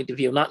wrestling point of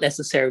view, not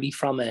necessarily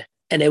from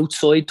an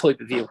outside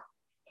type of view.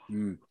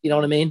 You know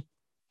what I mean?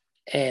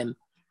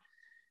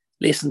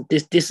 Listen,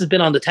 this has been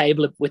on the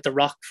table with The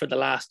Rock for the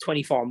last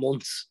 24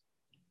 months,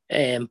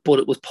 but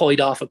it was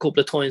pied off a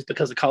couple of times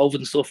because of COVID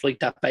and stuff like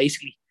that,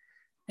 basically.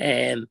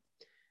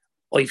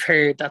 I've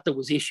heard that there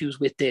was issues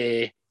with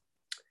the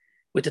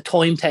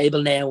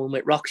timetable now and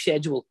with Rock's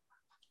schedule,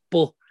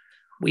 but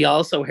we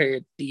also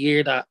heard the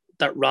year that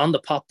Ronda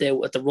popped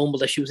out at the Rumble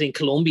that she was in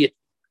Colombia,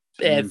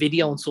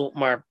 videoing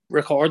something or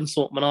recording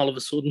something, and all of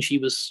a sudden she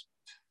was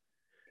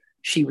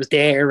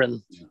there,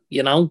 and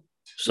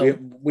so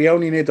we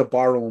only need to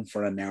borrow him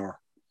for an hour.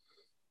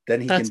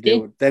 Then he can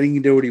do it. Then he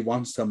can do what he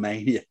wants to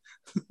Mania.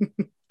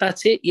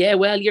 That's it. Yeah.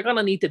 Well, you're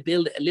gonna need to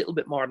build it a little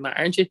bit more than that,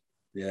 aren't you?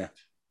 Yeah,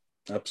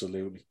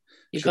 absolutely.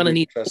 You're going to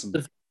need a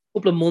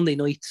couple of Monday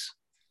nights.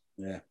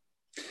 Yeah.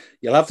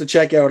 You'll have to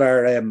check out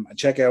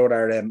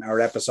our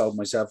episode,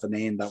 myself and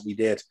Ian, that we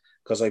did,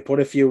 because I put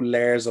a few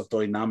layers of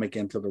dynamic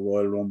into the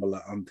Royal Rumble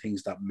on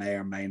things that may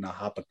or may not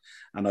happen.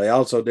 And I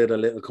also did a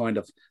little kind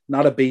of,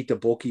 not a beat the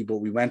bookie, but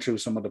we went through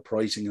some of the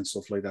pricing and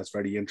stuff like that's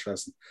very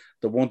interesting.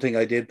 The one thing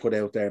I did put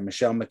out there,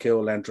 Michelle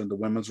McCool entering the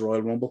Women's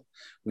Royal Rumble.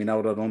 We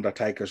know that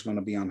Undertaker's going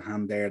to be on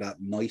hand there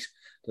that night.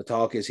 The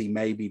talk is he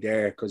may be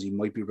there because he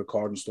might be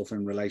recording stuff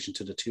in relation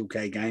to the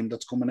 2K game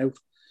that's coming out.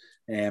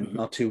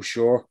 Not too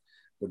sure.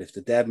 But if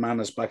the dead man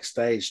is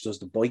backstage, does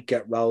the bike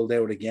get rolled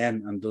out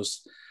again? And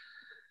does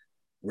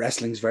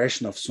wrestling's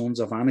version of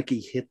Sons of Anarchy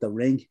hit the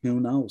ring? Who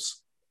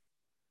knows?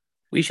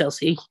 We shall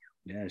see.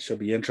 Yeah, it should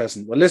be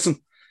interesting. Well, listen,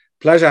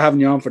 pleasure having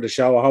you on for the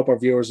show. I hope our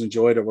viewers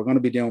enjoyed it. We're going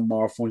to be doing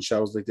more fun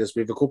shows like this.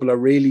 We have a couple of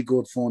really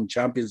good fun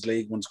Champions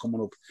League ones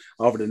coming up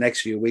over the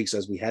next few weeks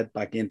as we head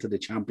back into the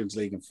Champions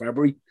League in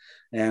February.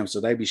 So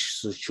they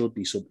should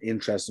be some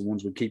interesting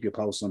ones. We'll keep you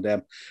posted on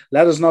them.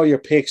 Let us know your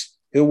picks.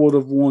 Who would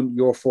have won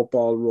your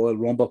football Royal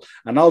Rumble?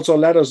 And also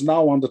let us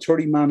know on the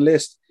 30-man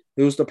list,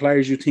 who's the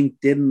players you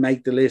think didn't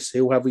make the list?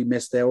 Who have we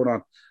missed out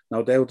on?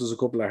 No doubt there's a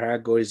couple of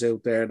hard guys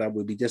out there that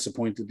will be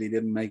disappointed they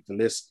didn't make the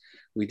list.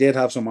 We did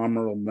have some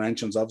honourable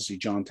mentions, obviously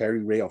John Terry,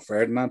 Rio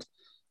Ferdinand.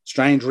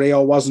 Strange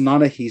Rio wasn't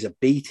on it. He's a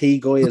BT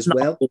guy as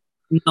well.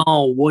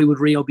 No, why would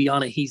Rio be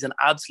on it? He's an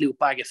absolute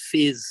bag of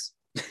fizz.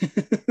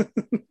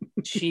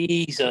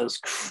 Jesus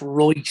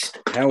Christ.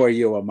 How are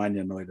you a Man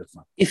United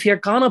fan? If you're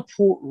going to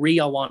put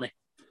Rio on it,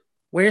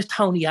 where's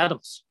Tony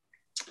Adams?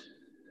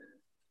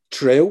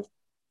 True.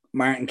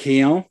 Martin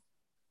Keown.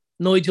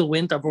 Nigel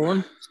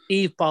Winterburn.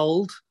 Steve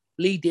Bold.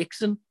 Lee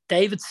Dixon.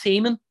 David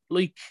Seaman.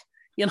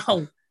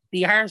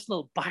 The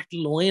Arsenal back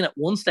line at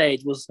one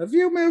stage was... Have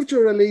you moved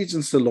your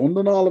allegiance to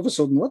London all of a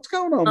sudden? What's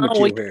going on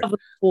with you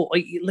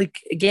here?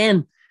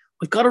 Again,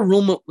 I've got to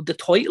run with the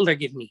title they're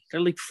giving me.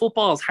 They're like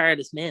football's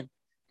hardest men.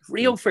 If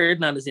Rio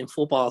Ferdinand is in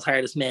football's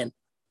hardest men,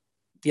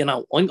 You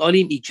know, I'll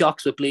eat me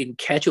jocks with bleeding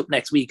ketchup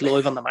next week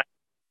live on the match.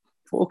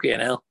 Fucking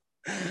hell.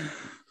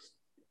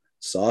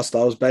 Sauce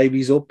those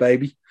babies up,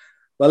 baby.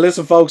 Well,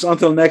 listen, folks,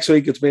 until next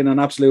week, it's been an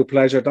absolute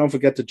pleasure. Don't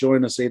forget to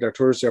join us either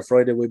Thursday or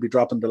Friday. We'll be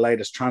dropping the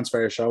latest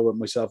transfer show with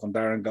myself and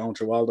Darren, going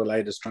through all the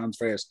latest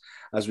transfers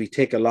as we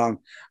tick along.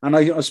 And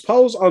I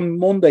suppose on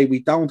Monday, we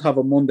don't have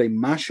a Monday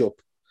mashup,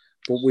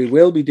 but we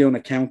will be doing a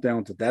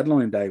countdown to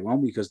deadline day,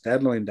 won't we? Because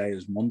deadline day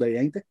is Monday,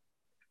 ain't it?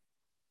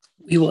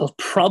 We will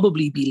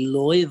probably be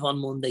live on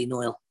Monday,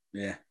 Noel.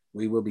 Yeah,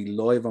 we will be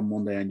live on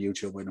Monday on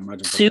YouTube, I'd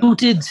imagine.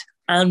 Suited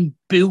and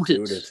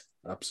booted.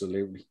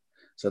 Absolutely.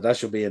 So that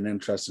should be an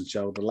interesting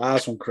show. The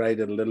last one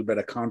created a little bit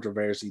of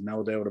controversy,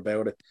 no doubt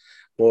about it.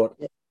 But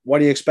what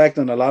are you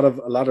expecting? A lot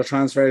of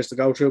transfers to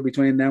go through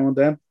between now and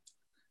then?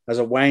 Has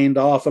it waned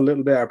off a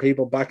little bit? Are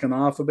people backing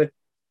off a bit?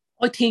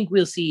 I think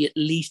we'll see at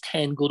least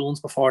 10 good ones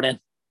before then.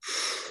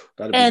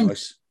 That'd be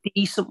nice.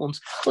 Decent ones.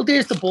 Well,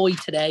 there's the boy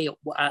today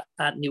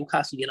at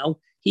Newcastle, you know.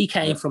 He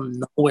came from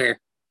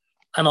nowhere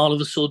and all of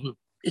a sudden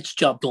it's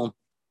job done.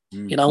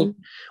 You know,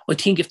 I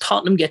think if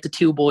Tottenham get the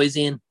two boys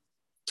in,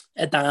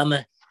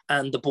 Adama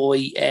and the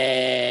boy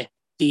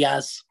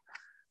Diaz,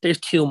 there's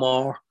two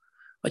more.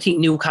 I think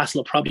Newcastle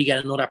will probably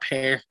get another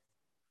pair.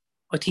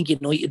 I think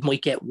United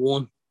might get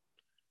one.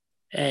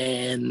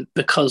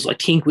 Because I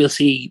think we'll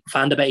see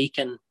Van de Beek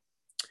and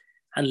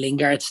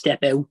Lingard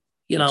step out.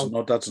 You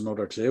know, that's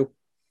another two.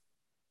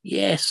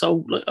 Yeah,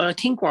 so I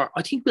think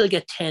we'll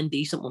get 10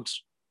 decent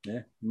ones. Yeah,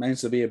 it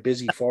means to be a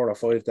busy 4 or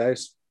 5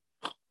 days.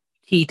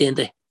 Heat in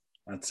there.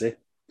 That's it.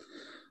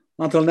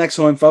 Until next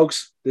time,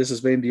 folks, this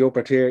has been the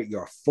Upper Tier,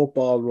 your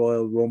football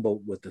Royal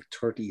Rumble with the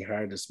 30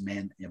 hardest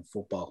men in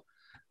football.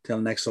 Till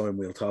next time,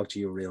 we'll talk to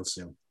you real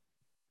soon.